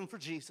 while I'm living for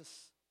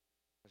Jesus,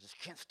 I just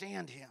can't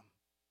stand him.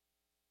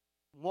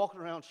 I'm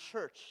walking around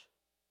church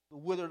with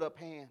a withered up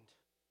hand,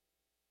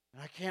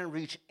 and I can't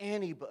reach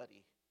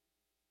anybody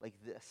like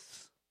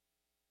this.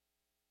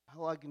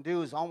 All I can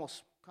do is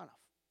almost kind of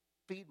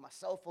feed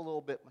myself a little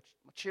bit, my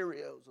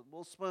Cheerios with a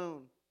little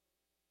spoon.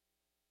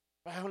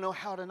 But I don't know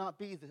how to not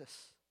be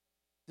this.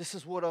 This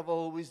is what I've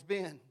always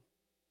been.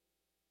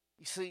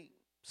 You see,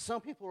 some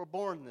people are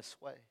born this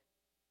way.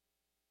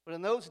 But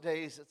in those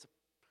days,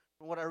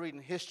 from what I read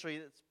in history,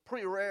 it's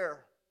pretty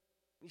rare.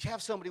 You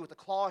have somebody with a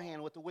claw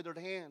hand, with a withered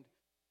hand.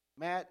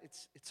 Matt,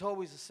 it's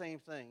always the same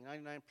thing.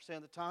 99%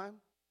 of the time,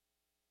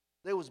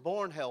 they was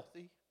born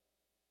healthy.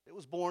 They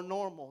was born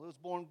normal. They was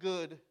born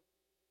good.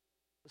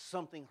 But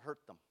something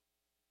hurt them.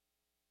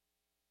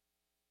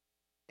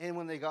 And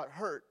when they got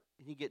hurt,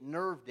 and you get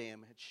nerve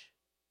damage,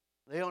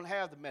 they don't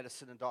have the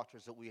medicine and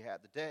doctors that we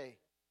have today.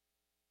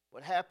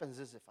 What happens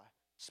is if I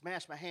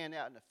smash my hand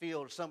out in the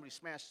field or somebody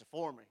smashes it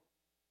for me,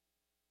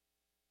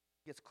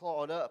 it gets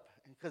clawed up,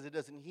 and because it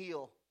doesn't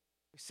heal,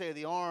 we say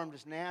the arm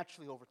just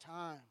naturally over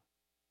time,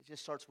 it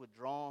just starts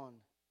withdrawing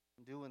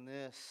and doing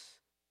this.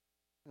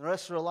 And the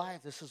rest of their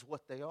life, this is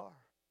what they are.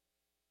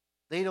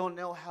 They don't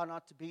know how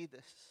not to be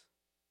this.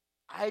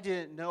 I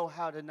didn't know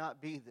how to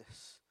not be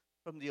this.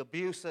 From the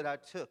abuse that I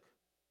took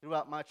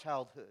throughout my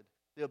childhood,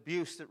 the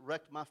abuse that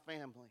wrecked my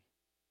family,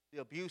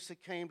 the abuse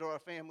that came to our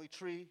family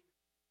tree,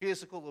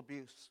 physical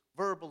abuse,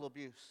 verbal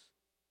abuse,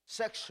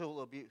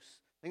 sexual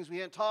abuse, things we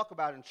didn't talk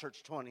about in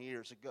church 20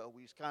 years ago.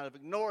 We just kind of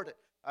ignored it.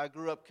 I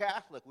grew up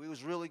Catholic. We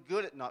was really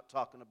good at not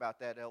talking about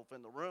that elephant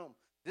in the room.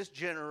 This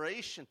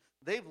generation,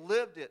 they've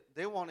lived it.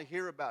 They want to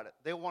hear about it.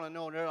 They want to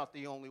know they're not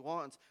the only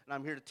ones. And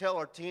I'm here to tell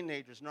our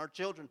teenagers and our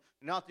children,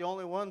 they're not the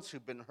only ones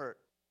who've been hurt.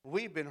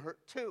 We've been hurt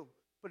too.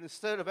 But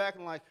instead of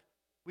acting like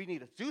we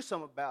need to do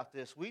something about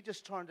this, we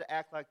just turn to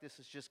act like this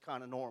is just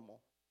kind of normal.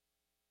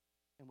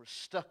 And we're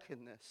stuck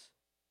in this.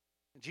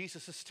 And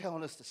Jesus is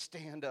telling us to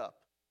stand up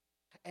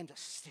and to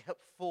step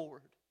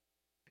forward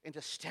and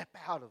to step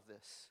out of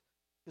this.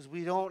 Because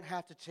we don't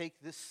have to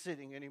take this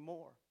sitting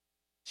anymore.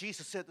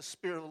 Jesus said the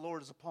Spirit of the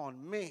Lord is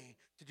upon me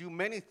to do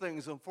many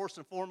things. And first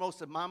and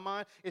foremost in my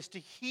mind is to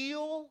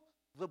heal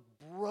the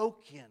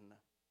broken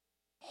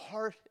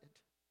hearted.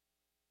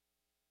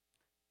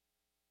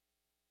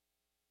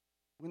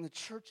 When the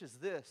church is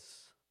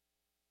this,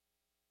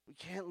 we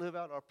can't live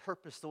out our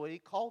purpose the way he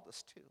called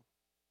us to.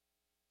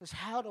 Because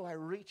how do I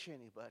reach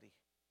anybody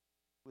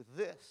with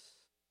this?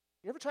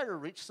 You ever try to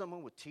reach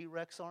someone with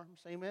T-Rex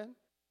arms? Amen?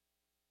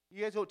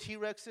 You guys know what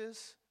T-Rex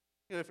is?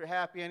 You know, if you're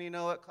happy and you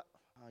know it,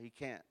 oh, you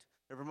can't.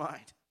 Never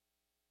mind.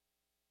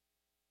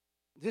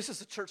 This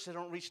is a church that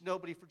don't reach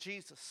nobody for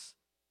Jesus.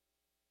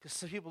 Because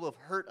some people have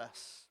hurt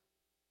us.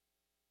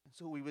 And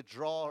so we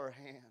withdraw our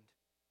hand.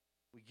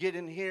 We get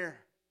in here,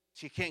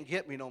 so you can't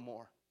get me no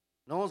more.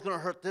 No one's going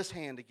to hurt this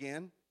hand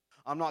again.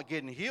 I'm not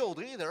getting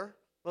healed either,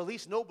 but at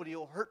least nobody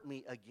will hurt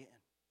me again.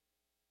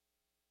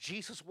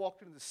 Jesus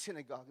walked into the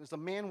synagogue. There's a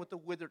man with a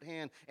withered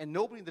hand, and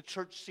nobody in the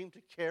church seemed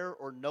to care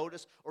or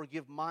notice or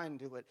give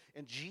mind to it.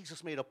 And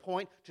Jesus made a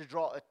point to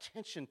draw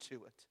attention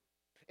to it.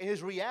 And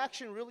his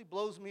reaction really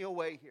blows me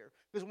away here.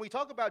 Because when we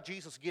talk about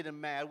Jesus getting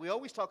mad, we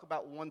always talk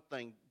about one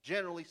thing,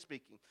 generally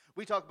speaking.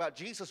 We talk about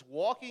Jesus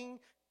walking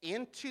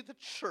into the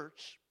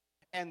church,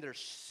 and they're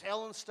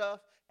selling stuff,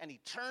 and he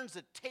turns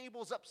the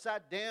tables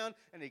upside down,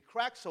 and he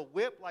cracks a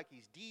whip like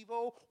he's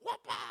Devo.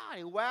 Whoop-ah! And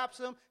he whaps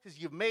them, says,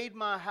 "You've made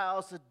my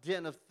house a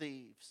den of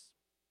thieves."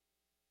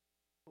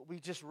 What we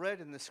just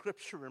read in the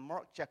scripture in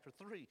Mark chapter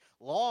 3,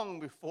 long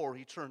before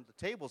he turned the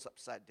tables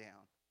upside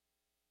down.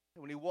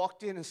 And when he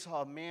walked in and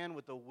saw a man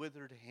with a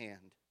withered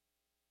hand,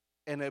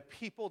 and a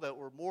people that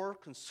were more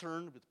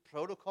concerned with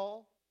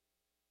protocol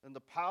than the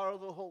power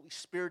of the Holy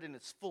Spirit in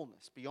its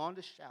fullness, beyond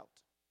a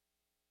shout,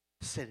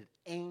 said it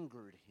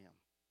angered him.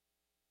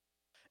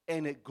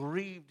 And it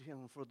grieved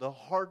him for the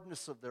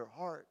hardness of their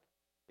heart.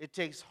 It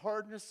takes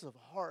hardness of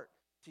heart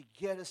to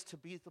get us to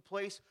be at the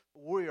place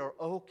where we are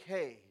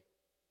okay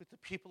with the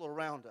people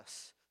around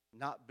us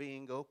not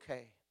being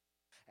okay.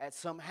 Had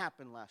something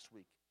happen last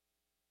week.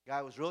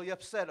 Guy was really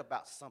upset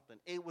about something.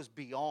 It was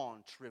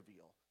beyond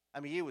trivial. I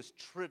mean, it was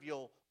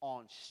trivial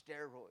on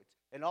steroids.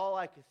 And all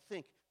I could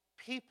think,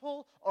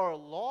 people are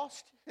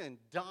lost and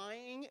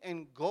dying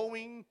and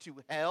going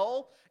to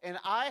hell, and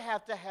I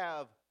have to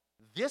have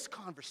this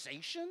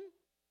conversation?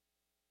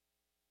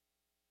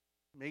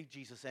 Made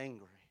Jesus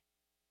angry.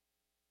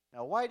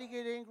 Now, why did he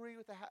get angry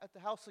at the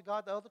house of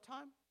God the other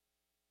time?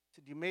 He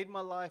said, "You made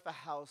my life a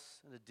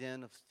house and a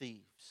den of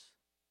thieves."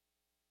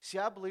 See,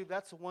 I believe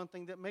that's the one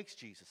thing that makes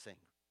Jesus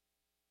angry.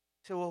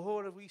 He said, "Well,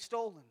 what have we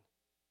stolen?"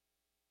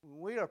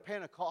 We are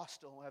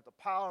Pentecostal and we have the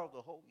power of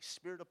the Holy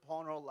Spirit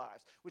upon our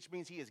lives, which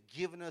means he has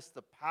given us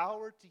the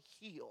power to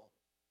heal.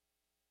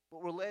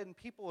 But we're letting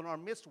people in our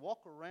midst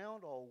walk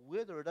around all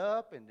withered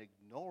up and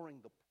ignoring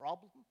the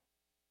problem.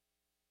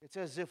 It's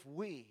as if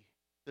we,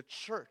 the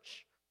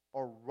church,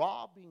 are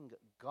robbing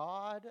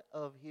God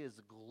of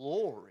his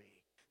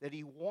glory that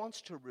he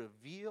wants to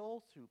reveal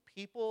through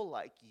people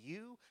like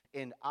you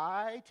and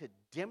I to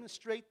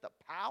demonstrate the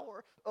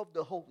power of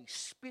the Holy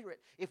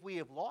Spirit. If we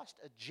have lost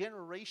a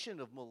generation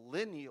of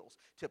millennials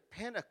to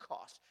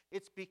Pentecost,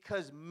 it's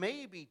because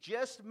maybe,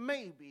 just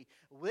maybe,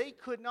 they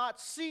could not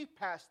see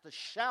past the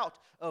shout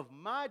of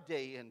my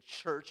day in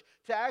church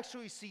to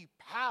actually see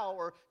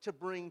power to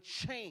bring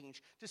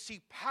change, to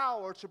see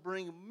power to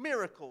bring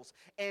miracles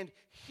and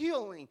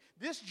healing.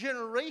 This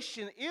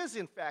generation is,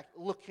 in fact,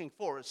 looking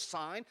for a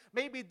sign.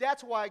 Maybe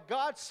that's why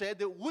God said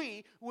that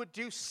we would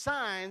do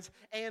signs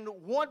and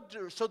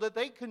wonders so that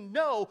they can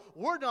know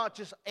we're not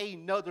just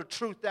another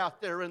truth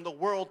out there in the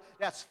world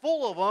that's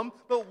full of them,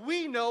 but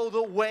we know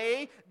the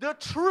way, the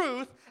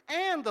truth,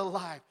 and the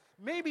life.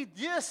 Maybe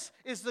this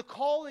is the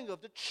calling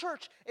of the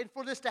church. And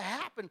for this to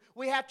happen,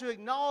 we have to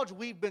acknowledge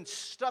we've been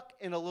stuck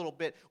in a little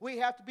bit. We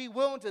have to be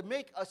willing to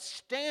make a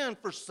stand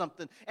for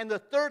something. And the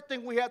third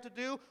thing we have to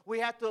do, we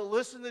have to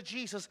listen to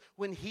Jesus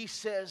when he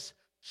says,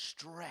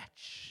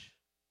 stretch.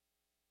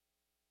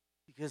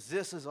 Because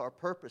this is our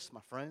purpose,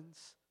 my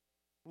friends.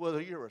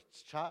 Whether you're a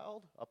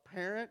child, a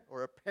parent,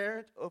 or a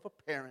parent of a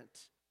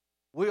parent,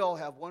 we all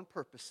have one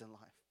purpose in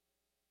life.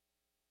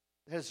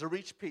 It is to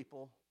reach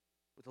people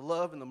with the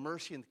love and the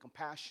mercy and the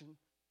compassion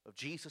of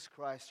Jesus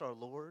Christ, our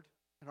Lord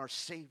and our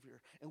Savior.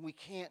 And we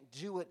can't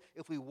do it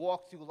if we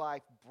walk through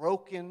life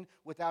broken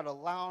without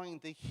allowing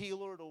the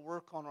healer to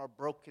work on our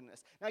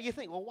brokenness. Now you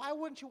think, well, why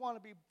wouldn't you want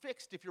to be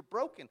fixed if you're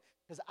broken?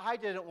 Because I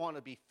didn't want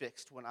to be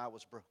fixed when I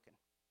was broken.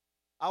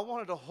 I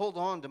wanted to hold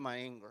on to my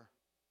anger.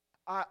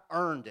 I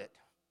earned it.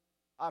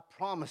 I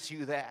promise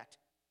you that.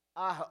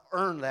 I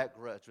earned that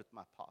grudge with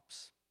my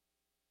pops.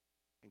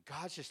 And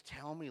God's just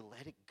telling me,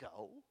 let it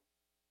go.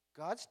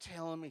 God's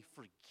telling me,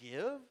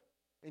 forgive,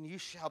 and you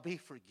shall be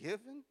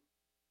forgiven.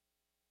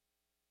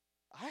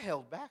 I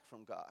held back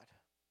from God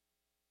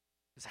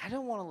because I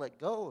didn't want to let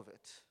go of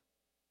it.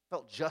 I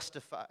felt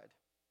justified.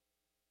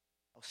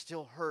 I was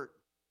still hurt.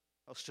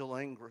 I was still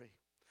angry.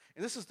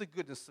 And this is the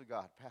goodness of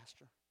God,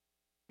 Pastor.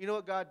 You know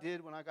what God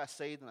did when I got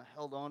saved and I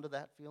held on to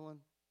that feeling?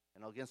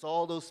 And against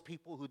all those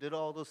people who did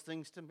all those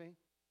things to me?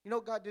 You know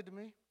what God did to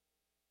me?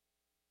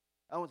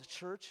 I went to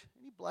church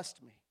and he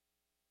blessed me.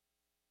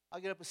 I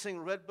get up and sing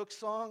a Red Book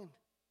song, and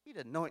he'd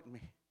anoint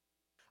me.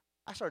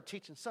 I started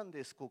teaching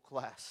Sunday school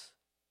class,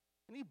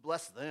 and he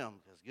blessed them,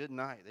 because good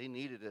night, they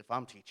needed it if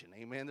I'm teaching.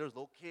 Amen. There's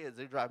little kids,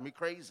 they drive me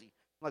crazy.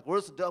 I'm like,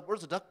 where's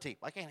the duct tape?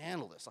 I can't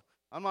handle this.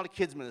 I'm not a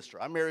kids minister.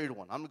 I married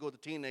one. I'm going to go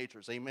with the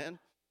teenagers. Amen.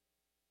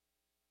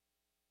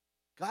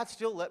 God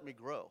still let me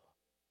grow.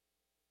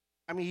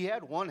 I mean, he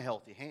had one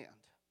healthy hand,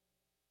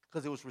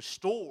 because it was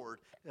restored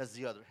as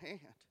the other hand.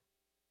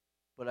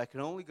 But I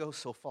can only go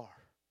so far.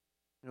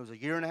 And it was a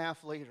year and a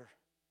half later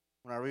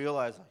when I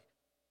realized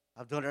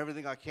I've done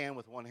everything I can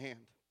with one hand.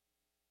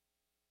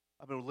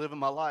 I've been living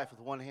my life with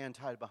one hand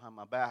tied behind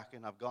my back,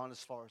 and I've gone as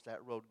far as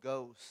that road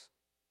goes.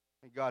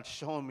 And God's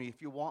showing me,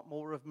 if you want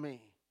more of me,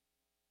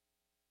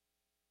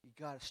 you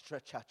got to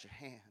stretch out your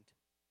hand.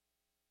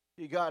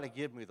 You got to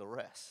give me the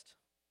rest.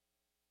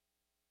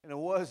 And it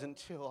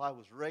wasn't until I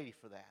was ready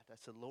for that. I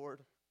said,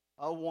 Lord,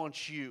 I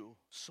want you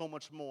so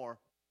much more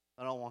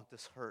than I want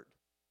this hurt.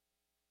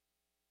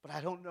 But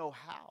I don't know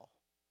how.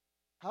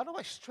 How do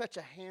I stretch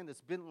a hand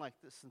that's been like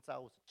this since I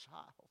was a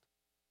child?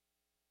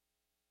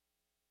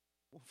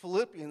 Well,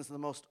 Philippians, the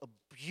most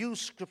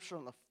abused scripture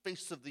on the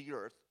face of the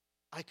earth.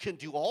 I can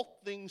do all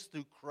things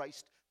through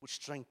Christ, which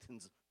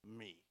strengthens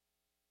me.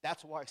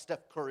 That's why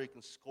Steph Curry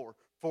can score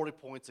 40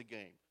 points a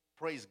game.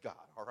 Praise God,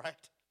 all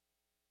right?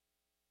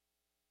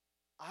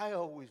 I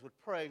always would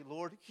pray,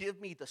 Lord, give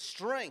me the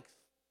strength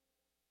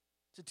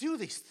to do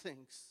these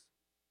things.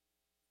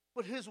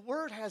 But his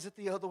word has it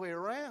the other way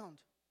around.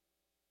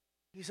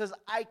 He says,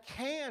 I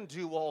can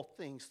do all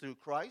things through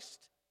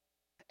Christ.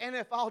 And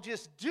if I'll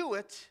just do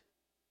it,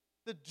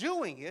 the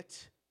doing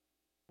it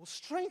will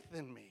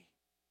strengthen me.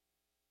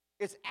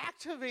 It's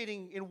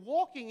activating and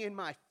walking in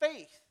my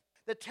faith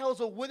that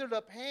tells a withered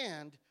up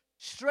hand,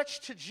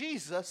 stretch to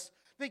Jesus,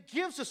 that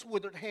gives this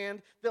withered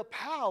hand the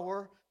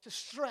power to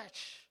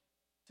stretch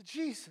to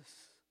Jesus.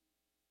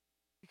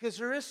 Because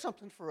there is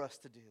something for us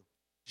to do.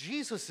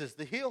 Jesus is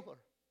the healer.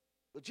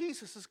 But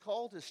Jesus has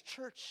called his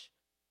church.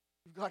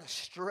 We've got to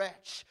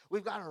stretch.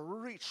 We've got to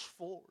reach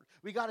forward.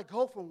 We've got to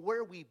go from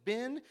where we've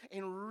been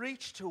and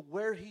reach to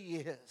where he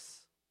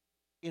is.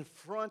 In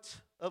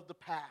front of the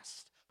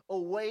past.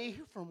 Away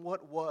from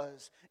what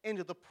was.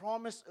 Into the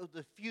promise of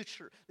the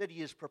future that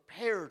he has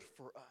prepared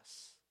for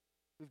us.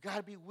 We've got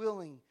to be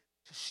willing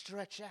to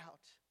stretch out.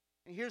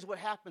 And here's what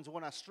happens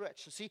when I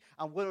stretch. So see,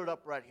 I'm withered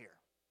up right here.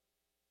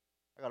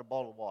 I got a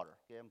bottle of water.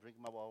 Okay, I'm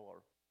drinking my bottle of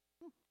water.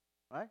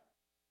 Right?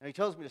 And he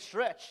tells me to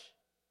stretch.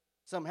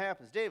 Something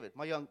happens. David,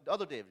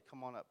 other David,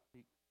 come on up.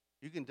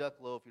 You can duck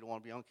low if you don't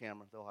want to be on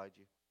camera. They'll hide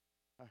you.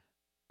 Right.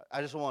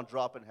 I just don't want to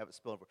drop it and have it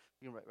spill over.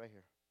 You can right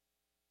here.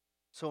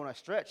 So when I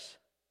stretch,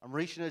 I'm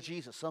reaching to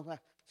Jesus. So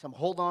I'm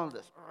holding on to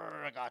this.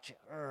 I got you.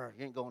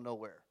 You ain't going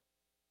nowhere.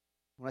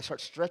 When I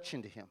start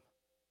stretching to him,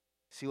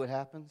 see what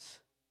happens?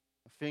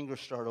 My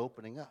fingers start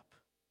opening up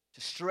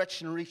to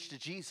stretch and reach to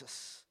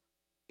Jesus.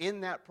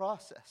 In that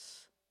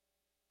process,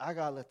 I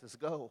got to let this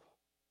go.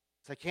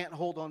 So I can't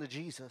hold on to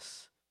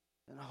Jesus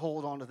and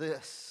hold on to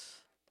this.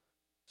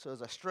 So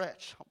as I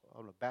stretch, I'm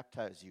going to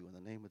baptize you in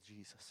the name of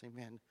Jesus.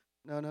 Amen.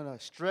 No.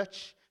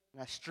 Stretch,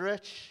 and I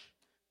stretch.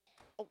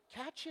 Oh,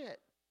 catch it.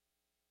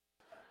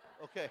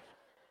 Okay.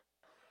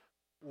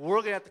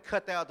 We're going to have to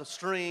cut out the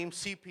stream.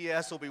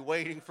 CPS will be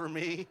waiting for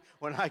me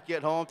when I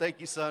get home.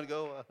 Thank you, son.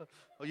 Go.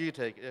 You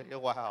take it. Yeah,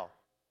 wow.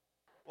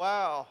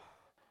 Wow.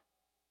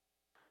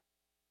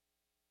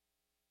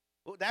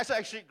 Well, that's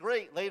actually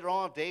great. Later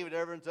on, if David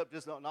ever ends up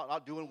just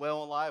not doing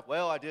well in life,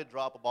 well, I did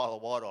drop a bottle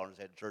of water on his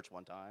head at church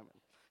one time. And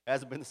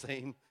hasn't been the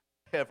same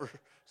ever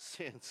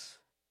since.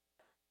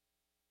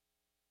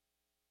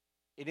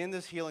 And in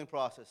this healing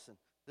process, and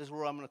this is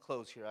where I'm going to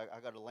close here. I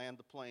got to land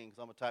the plane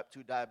because I'm a type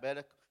 2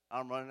 diabetic.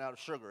 I'm running out of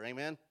sugar.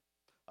 Amen?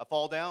 I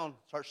fall down,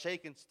 start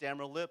shaking,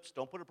 stammer lips.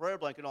 Don't put a prayer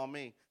blanket on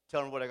me.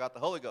 Tell them what I got the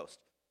Holy Ghost.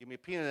 Give me a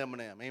peanut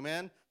M&M.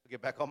 Amen? I'll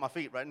get back on my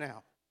feet right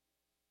now.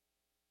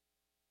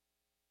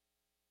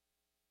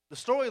 The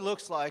story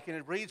looks like, and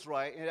it reads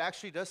right, and it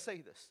actually does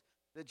say this,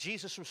 that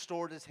Jesus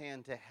restored his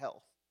hand to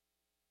health.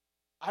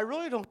 I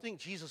really don't think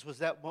Jesus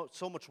was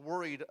so much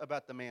worried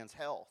about the man's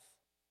health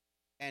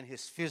and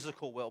his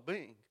physical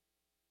well-being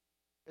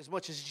as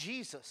much as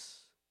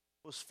Jesus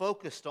was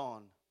focused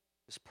on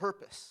his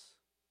purpose.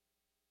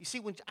 You see,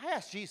 when I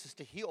asked Jesus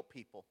to heal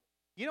people,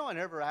 I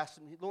never asked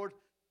him, Lord,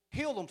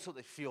 heal them so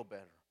they feel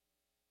better.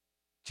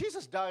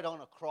 Jesus died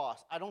on a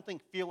cross. I don't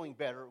think feeling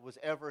better was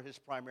ever his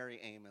primary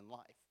aim in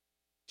life.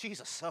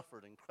 Jesus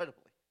suffered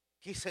incredibly.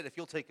 He said, if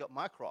you'll take up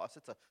my cross,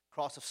 it's a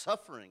cross of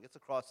suffering. It's a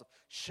cross of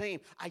shame.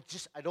 I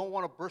don't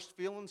want to burst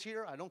feelings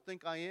here. I don't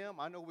think I am.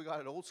 I know we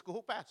got an old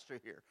school pastor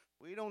here.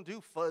 We don't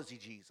do fuzzy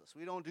Jesus.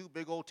 We don't do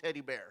big old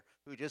teddy bear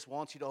who just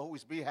wants you to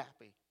always be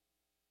happy.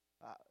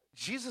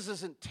 Jesus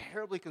isn't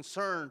terribly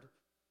concerned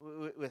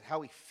with how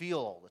we feel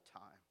all the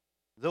time.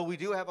 Though we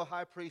do have a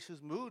high priest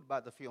who's moved by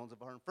the feelings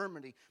of our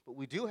infirmity, but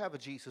we do have a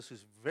Jesus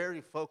who's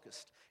very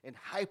focused and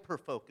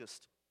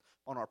hyper-focused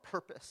on our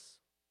purpose.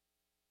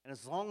 And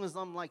as long as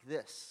I'm like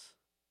this,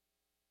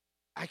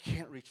 I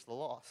can't reach the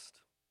lost.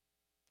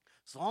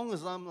 As long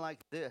as I'm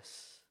like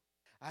this,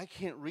 I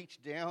can't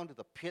reach down to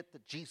the pit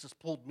that Jesus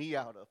pulled me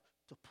out of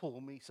to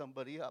pull me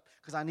somebody up,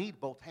 because I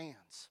need both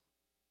hands.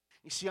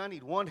 You see, I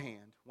need one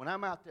hand. When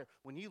I'm out there,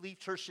 when you leave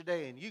church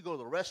today and you go to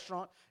the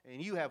restaurant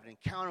and you have an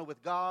encounter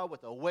with God,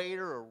 with a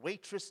waiter or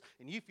waitress,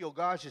 and you feel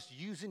God's just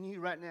using you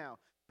right now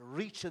to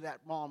reach to that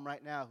mom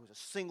right now who's a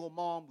single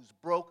mom, who's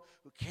broke,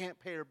 who can't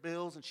pay her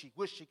bills, and she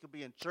wishes she could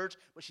be in church,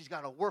 but she's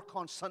got to work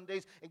on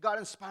Sundays, and God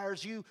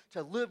inspires you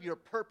to live your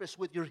purpose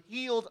with your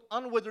healed,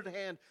 unwithered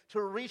hand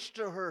to reach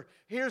to her.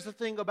 Here's the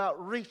thing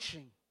about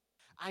reaching.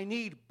 I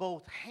need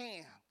both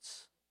hands,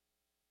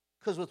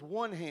 because with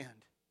one hand,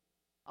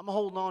 I'm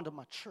holding on to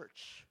my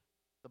church,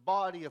 the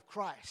body of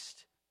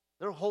Christ.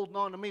 They're holding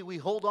on to me. We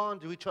hold on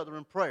to each other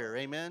in prayer,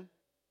 amen?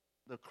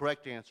 The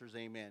correct answer is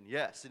amen.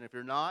 Yes, and if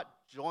you're not,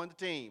 join the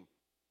team.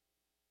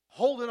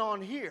 Holding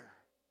on here.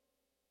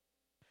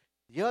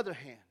 The other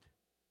hand,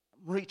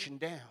 I'm reaching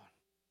down.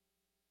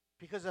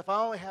 Because if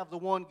I only have the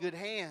one good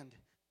hand,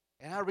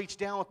 and I reach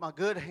down with my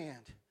good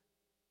hand,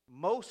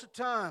 most of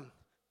the time,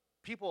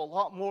 people are a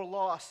lot more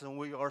lost than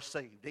we are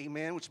saved.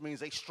 Amen, which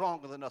means they're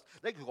stronger than us.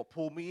 They can go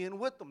pull me in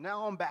with them.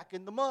 Now I'm back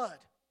in the mud.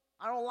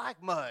 I don't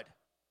like mud.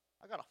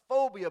 I got a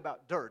phobia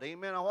about dirt.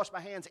 Amen, I wash my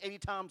hands 80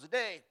 times a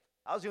day.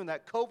 I was doing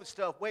that COVID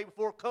stuff way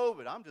before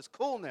COVID. I'm just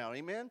cool now.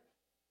 Amen.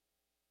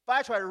 If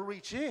I try to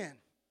reach in,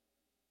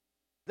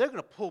 they're going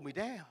to pull me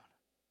down.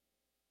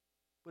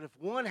 But if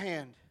one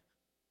hand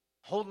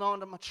holding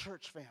on to my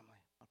church family,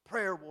 my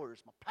prayer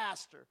warriors, my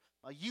pastor,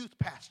 my youth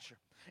pastor,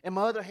 and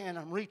my other hand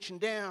I'm reaching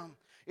down,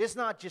 it's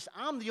not just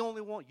I'm the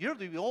only one. You're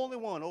the only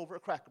one over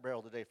at Cracker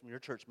Barrel today from your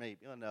church,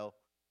 maybe. I know.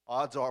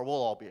 Odds are we'll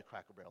all be at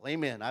Cracker Barrel.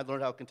 Amen. I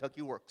learned how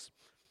Kentucky works.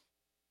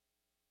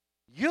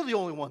 You're the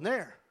only one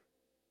there.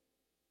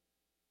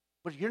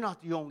 But you're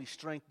not the only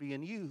strength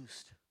being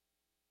used.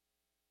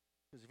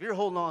 Because if you're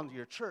holding on to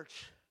your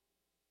church,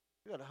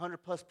 you got 100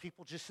 plus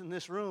people just in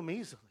this room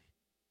easily,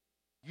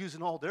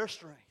 using all their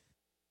strength,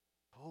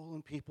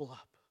 pulling people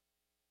up,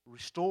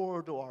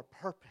 restore to our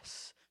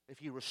purpose. If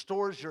He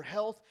restores your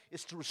health,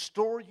 it's to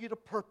restore you to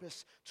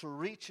purpose, to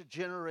reach a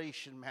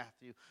generation,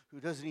 Matthew, who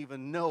doesn't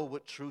even know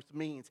what truth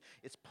means.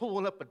 It's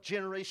pulling up a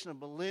generation of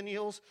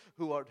millennials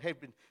who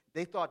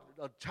they thought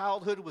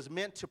childhood was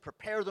meant to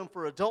prepare them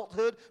for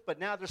adulthood, but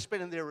now they're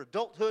spending their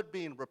adulthood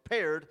being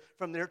repaired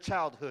from their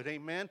childhood,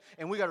 amen?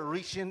 And we got to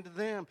reach into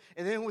them.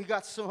 And then we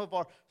got some of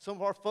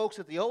our folks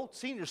at the old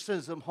senior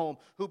citizen home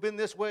who've been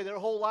this way their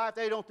whole life.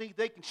 They don't think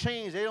they can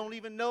change. They don't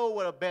even know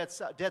what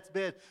a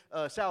deathbed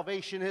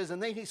salvation is,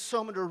 and they need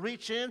someone to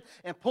reach in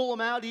and pull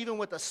them out, even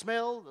with the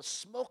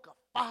smoke of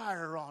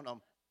fire on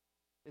them.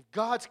 If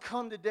God's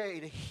come today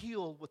to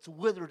heal what's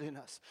withered in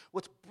us,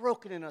 what's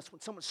broken in us,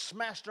 when someone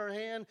smashed our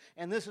hand,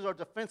 and this is our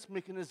defense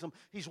mechanism,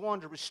 He's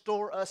wanting to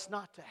restore us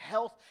not to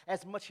health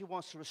as much He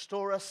wants to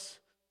restore us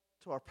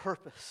to our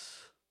purpose.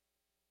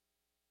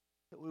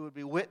 That we would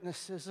be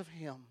witnesses of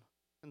Him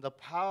and the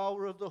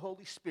power of the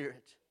Holy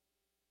Spirit.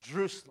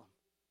 Jerusalem,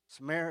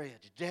 Samaria,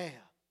 Judea,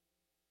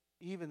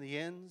 even the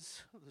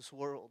ends of this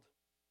world.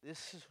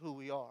 This is who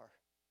we are.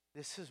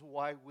 This is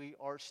why we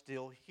are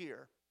still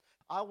here.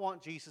 I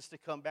want Jesus to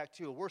come back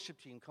too. A worship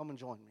team, come and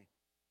join me.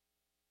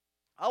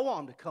 I want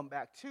Him to come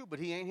back too, but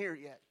He ain't here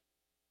yet.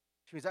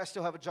 Which means I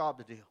still have a job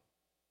to do.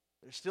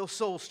 There's still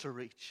souls to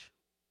reach.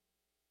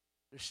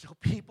 There's still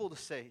people to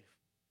save.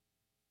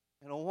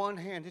 And on one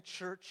hand, the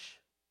church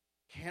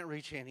can't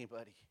reach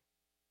anybody.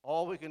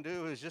 All we can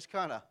do is just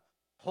kind of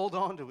hold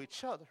on to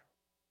each other.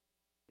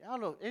 I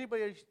don't know,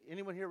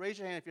 anyone here, raise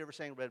your hand if you ever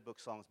sang Red Book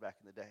songs back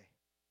in the day.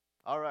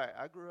 All right,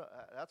 I grew up,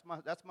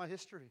 that's my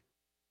history.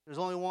 There's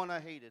only one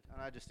I hated,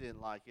 and I just didn't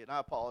like it. And I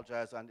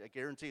apologize. I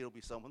guarantee it'll be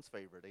someone's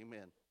favorite.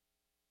 Amen.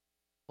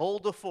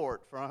 Hold the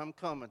fort, for I'm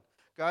coming.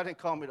 God didn't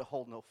call me to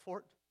hold no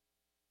fort.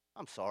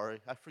 I'm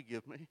sorry.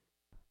 Forgive me.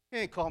 He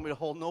ain't called me to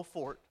hold no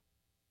fort.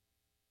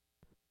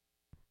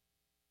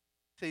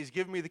 So He's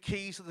given me the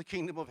keys of the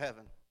kingdom of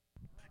heaven.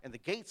 And the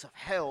gates of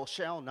hell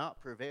shall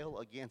not prevail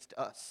against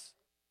us.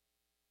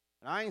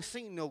 And I ain't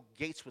seen no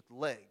gates with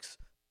legs.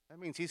 That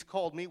means He's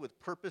called me with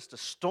purpose to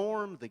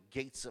storm the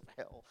gates of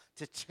hell,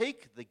 to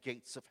take the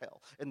gates of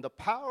hell, and the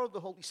power of the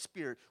Holy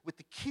Spirit with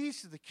the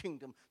keys to the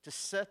kingdom to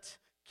set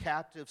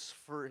captives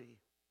free.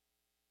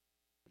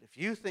 But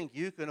if you think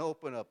you can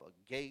open up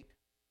a gate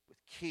with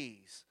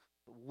keys,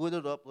 with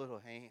withered up little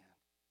hand,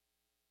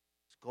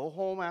 just go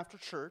home after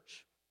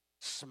church,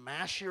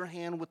 smash your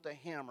hand with the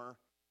hammer,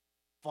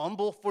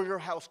 fumble for your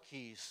house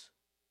keys,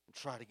 and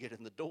try to get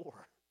in the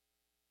door.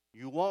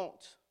 You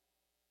won't.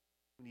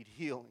 We need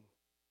healing.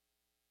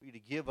 We need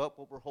to give up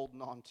what we're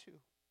holding on to.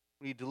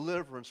 We need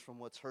deliverance from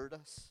what's hurt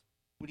us.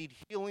 We need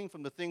healing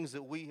from the things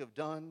that we have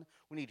done.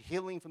 We need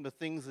healing from the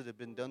things that have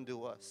been done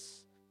to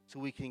us so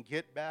we can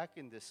get back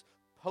in this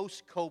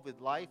post-COVID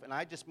life, and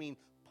I just mean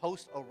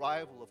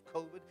post-arrival of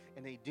COVID,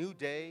 in a new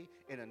day,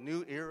 in a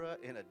new era,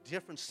 in a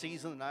different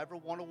season than I ever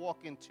want to walk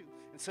into.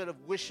 Instead of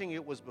wishing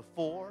it was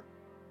before,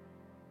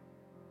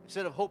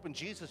 instead of hoping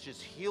Jesus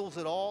just heals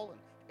it all and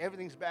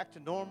everything's back to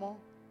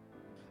normal,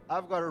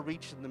 I've got to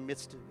reach in the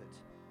midst of it.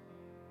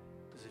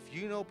 Because if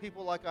you know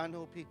people like I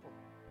know people,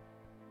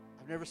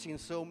 I've never seen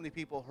so many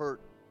people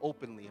hurt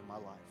openly in my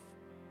life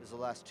as the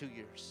last 2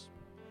 years.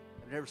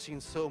 I've never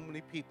seen so many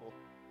people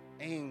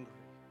angry.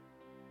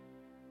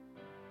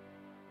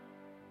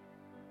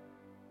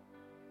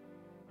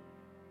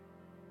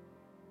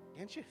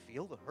 Can't you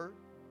feel the hurt?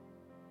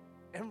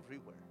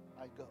 Everywhere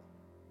I go.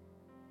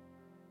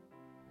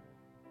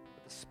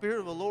 But the Spirit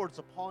of the Lord is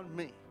upon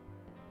me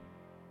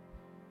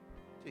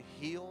to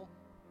heal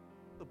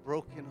the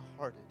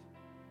brokenhearted,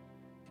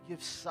 to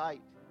give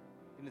sight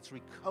in its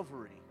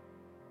recovery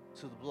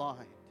to the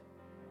blind,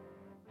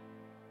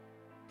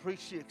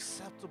 preach the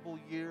acceptable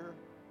year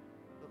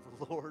of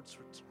the Lord's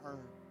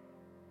return,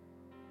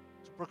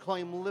 to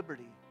proclaim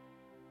liberty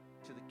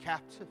to the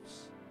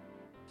captives,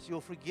 So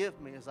you'll forgive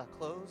me as I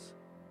close.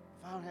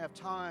 If I don't have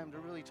time to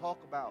really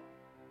talk about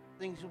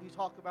things we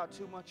talk about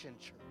too much in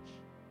church.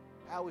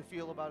 How we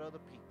feel about other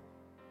people.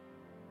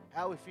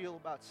 How we feel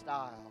about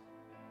style.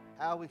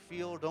 How we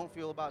feel or don't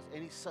feel about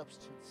any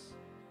substance.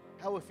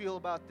 How we feel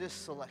about this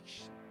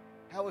selection.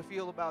 How we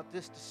feel about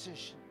this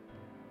decision.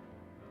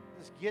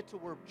 Let's get to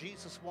where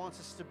Jesus wants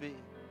us to be.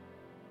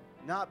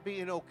 Not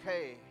being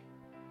okay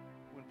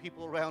when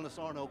people around us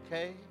aren't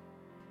okay,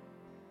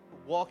 but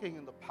walking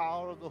in the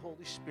power of the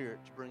Holy Spirit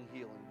to bring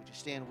healing. Would you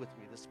stand with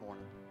me this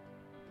morning?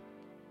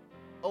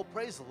 Oh,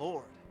 praise the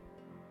Lord.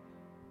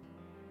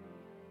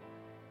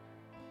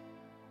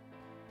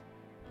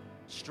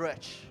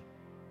 Stretch.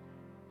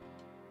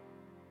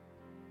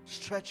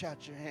 Stretch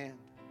out your hand.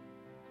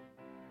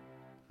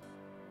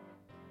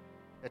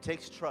 It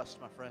takes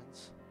trust, my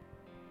friends.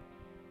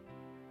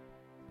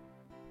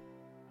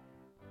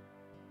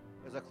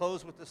 As I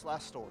close with this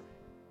last story,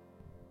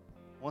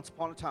 once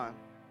upon a time,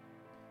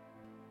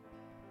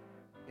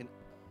 in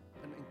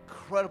an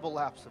incredible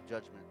lapse of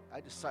judgment,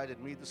 I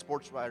decided me, the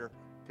sports writer,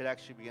 could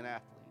actually be an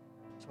athlete.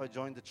 So I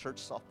joined the church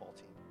softball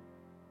team.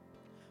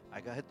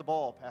 I got hit the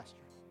ball, Pastor.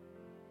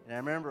 And I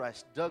remember I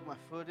dug my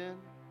foot in, and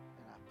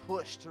I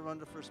pushed to run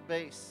to first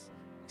base,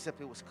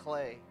 except it was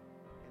clay,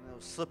 and it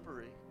was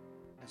slippery.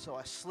 And so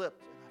I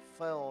slipped, and I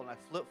fell, and I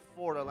flipped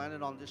forward. I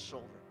landed on this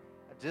shoulder.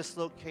 I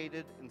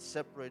dislocated and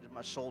separated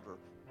my shoulder,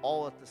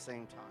 all at the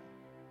same time.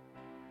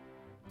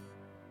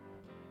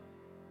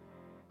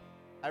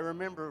 I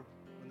remember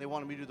when they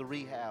wanted me to do the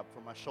rehab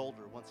for my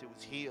shoulder once it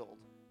was healed.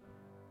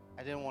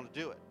 I didn't want to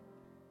do it.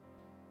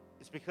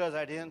 It's because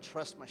I didn't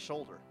trust my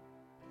shoulder.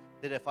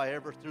 That if I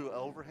ever threw an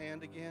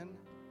overhand again,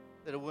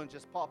 that it wouldn't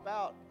just pop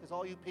out. Because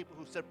all you people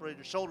who separated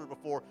your shoulder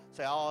before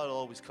say, oh, it'll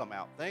always come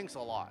out. Thanks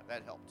a lot.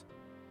 That helped.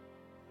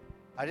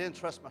 I didn't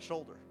trust my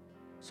shoulder.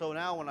 So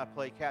now when I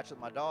play catch with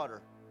my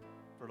daughter,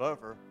 for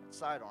Lover, I'd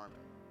sidearm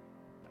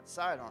it. I'd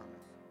sidearm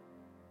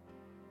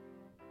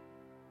it.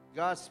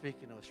 God's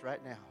speaking to us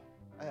right now.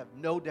 I have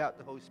no doubt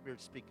the Holy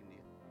Spirit's speaking to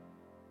you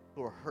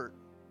who are hurt.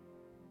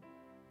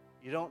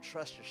 You don't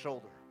trust your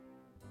shoulder.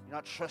 You're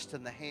not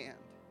trusting the hand.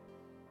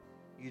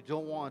 You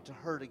don't want it to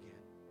hurt again.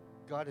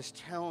 God is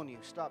telling you,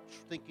 stop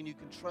thinking you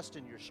can trust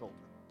in your shoulder.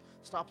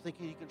 Stop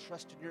thinking you can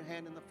trust in your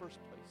hand in the first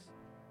place.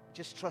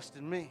 Just trust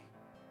in me.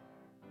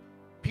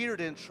 Peter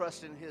didn't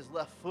trust in his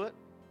left foot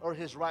or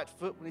his right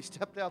foot when he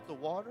stepped out the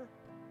water.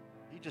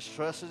 He just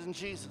trusted in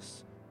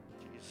Jesus.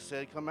 Jesus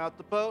said, come out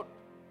the boat.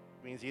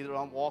 It means either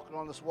I'm walking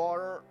on this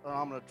water or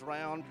I'm going to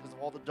drown because of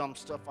all the dumb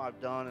stuff I've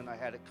done, and I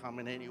had it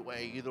coming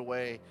anyway. Either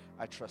way,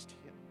 I trust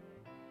him.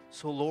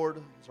 So, Lord,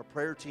 as our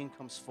prayer team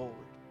comes forward,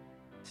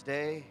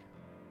 today,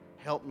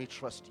 help me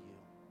trust you.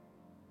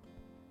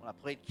 When I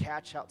played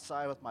catch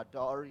outside with my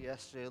daughter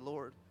yesterday,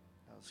 Lord,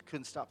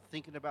 couldn't stop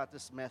thinking about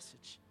this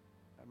message.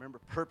 I remember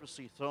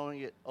purposely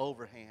throwing it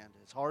overhand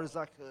as hard as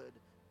I could.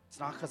 It's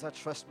not because I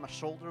trust my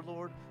shoulder,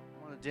 Lord.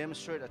 I want to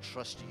demonstrate I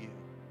trust you.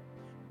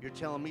 You're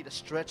telling me to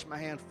stretch my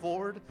hand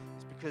forward.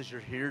 It's because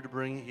you're here to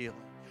bring healing.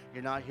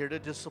 You're not here to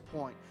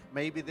disappoint.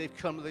 Maybe they've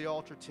come to the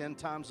altar 10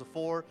 times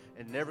before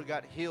and never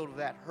got healed of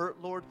that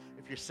hurt, Lord.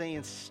 If you're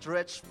saying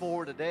stretch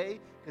forward today,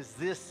 because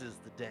this is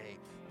the day.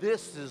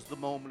 This is the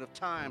moment of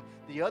time.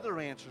 The other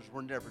answers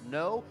were never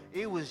no.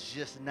 It was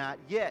just not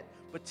yet.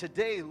 But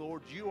today,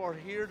 Lord, you are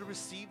here to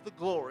receive the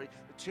glory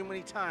that too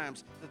many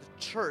times that the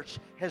church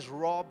has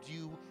robbed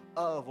you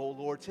of, oh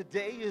Lord.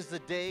 Today is the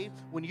day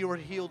when you are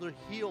here to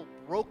heal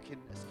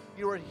brokenness.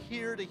 You are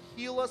here to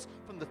heal us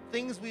from the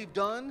things we've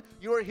done.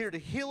 You are here to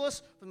heal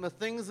us from the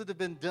things that have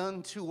been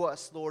done to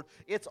us, Lord.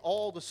 It's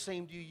all the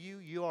same to you.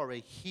 You are a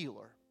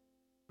healer.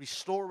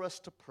 Restore us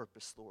to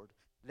purpose, Lord.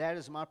 That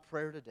is my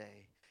prayer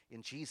today.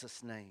 In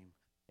Jesus' name,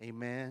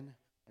 amen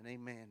and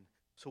amen.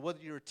 So whether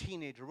you're a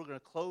teenager, we're going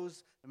to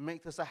close and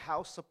make this a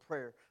house of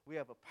prayer. We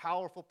have a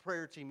powerful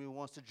prayer team who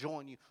wants to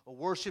join you, a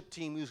worship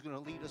team who's going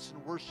to lead us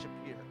in worship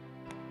here.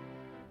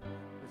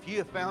 If you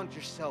have found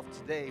yourself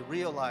today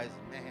realizing,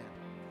 man,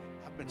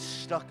 I've been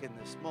stuck in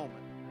this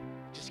moment,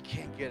 just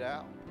can't get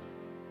out.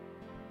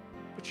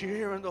 But you're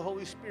hearing the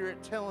Holy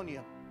Spirit telling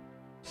you,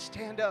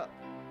 stand up,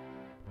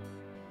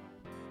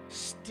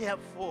 step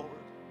forward,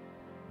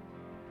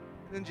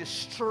 and then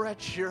just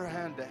stretch your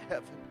hand to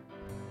heaven.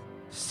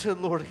 Say,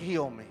 Lord,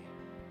 heal me.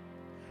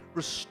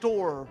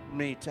 Restore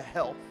me to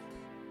health,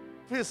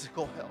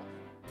 physical health,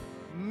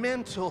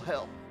 mental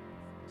health,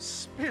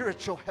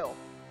 spiritual health,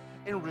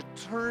 and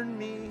return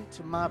me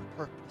to my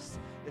purpose.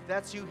 If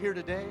that's you here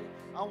today,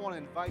 I want to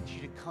invite you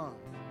to come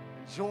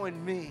and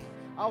join me.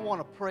 I want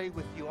to pray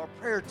with you. Our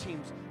prayer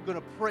team's going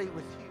to pray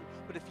with you.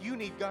 But if you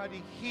need God to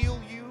heal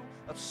you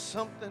of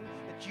something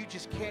that you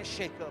just can't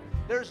shake up,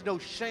 there's no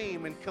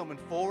shame in coming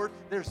forward.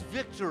 There's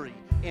victory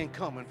in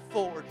coming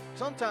forward.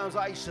 Sometimes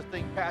I used to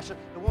think, Pastor,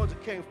 the ones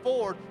that came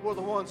forward were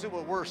the ones who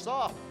were worse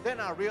off. Then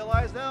I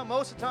realized now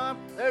most of the time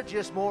they're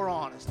just more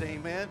honest,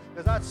 amen?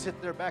 Because I'd sit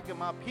there back in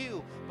my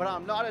pew. But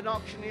I'm not an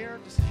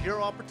auctioneer. This is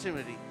your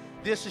opportunity.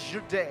 This is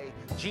your day.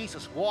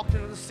 Jesus walked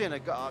into the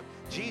synagogue.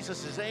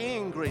 Jesus is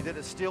angry that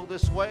it's still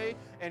this way,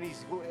 and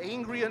he's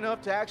angry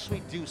enough to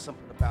actually do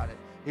something about it.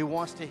 He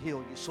wants to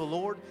heal you. So,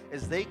 Lord,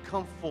 as they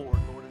come forward,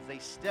 Lord, as they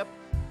step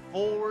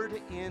forward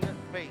in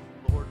faith,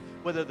 Lord,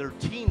 whether they're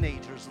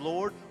teenagers,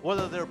 Lord,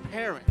 whether they're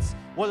parents,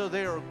 whether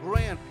they are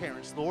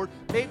grandparents, Lord.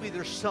 Maybe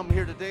there's some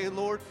here today,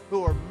 Lord,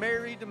 who are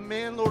married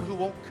men, Lord, who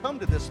won't come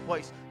to this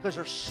place because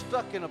they're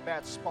stuck in a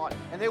bad spot,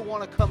 and they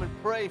want to come and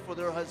pray for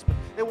their husband.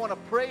 They want to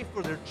pray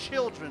for their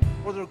children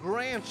or their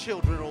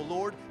grandchildren, oh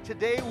Lord.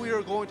 Today we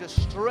are going to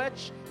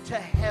stretch to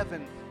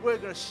heaven. We're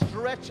going to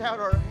stretch out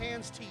our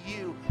hands to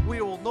you.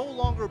 We will no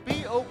longer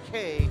be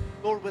okay,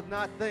 Lord, with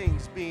not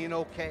things being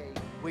okay.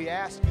 We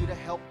ask you to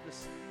help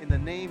us in the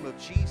name of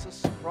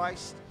Jesus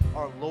Christ,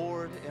 our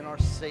Lord and our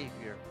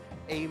Savior.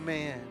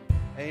 Amen.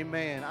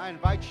 Amen. I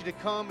invite you to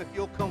come. If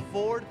you'll come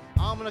forward,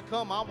 I'm going to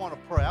come. I want to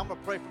pray. I'm going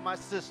to pray for my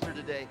sister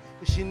today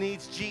because she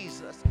needs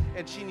Jesus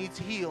and she needs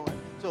healing.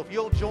 So if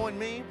you'll join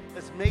me,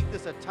 let's make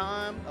this a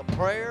time of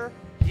prayer,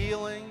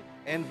 healing,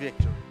 and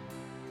victory.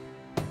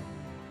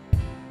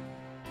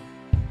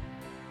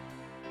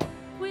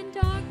 When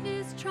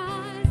darkness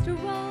tries to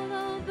roll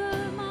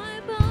over my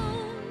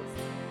bones,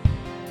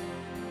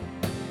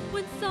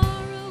 when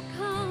sorrow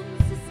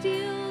comes to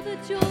steal the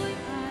joy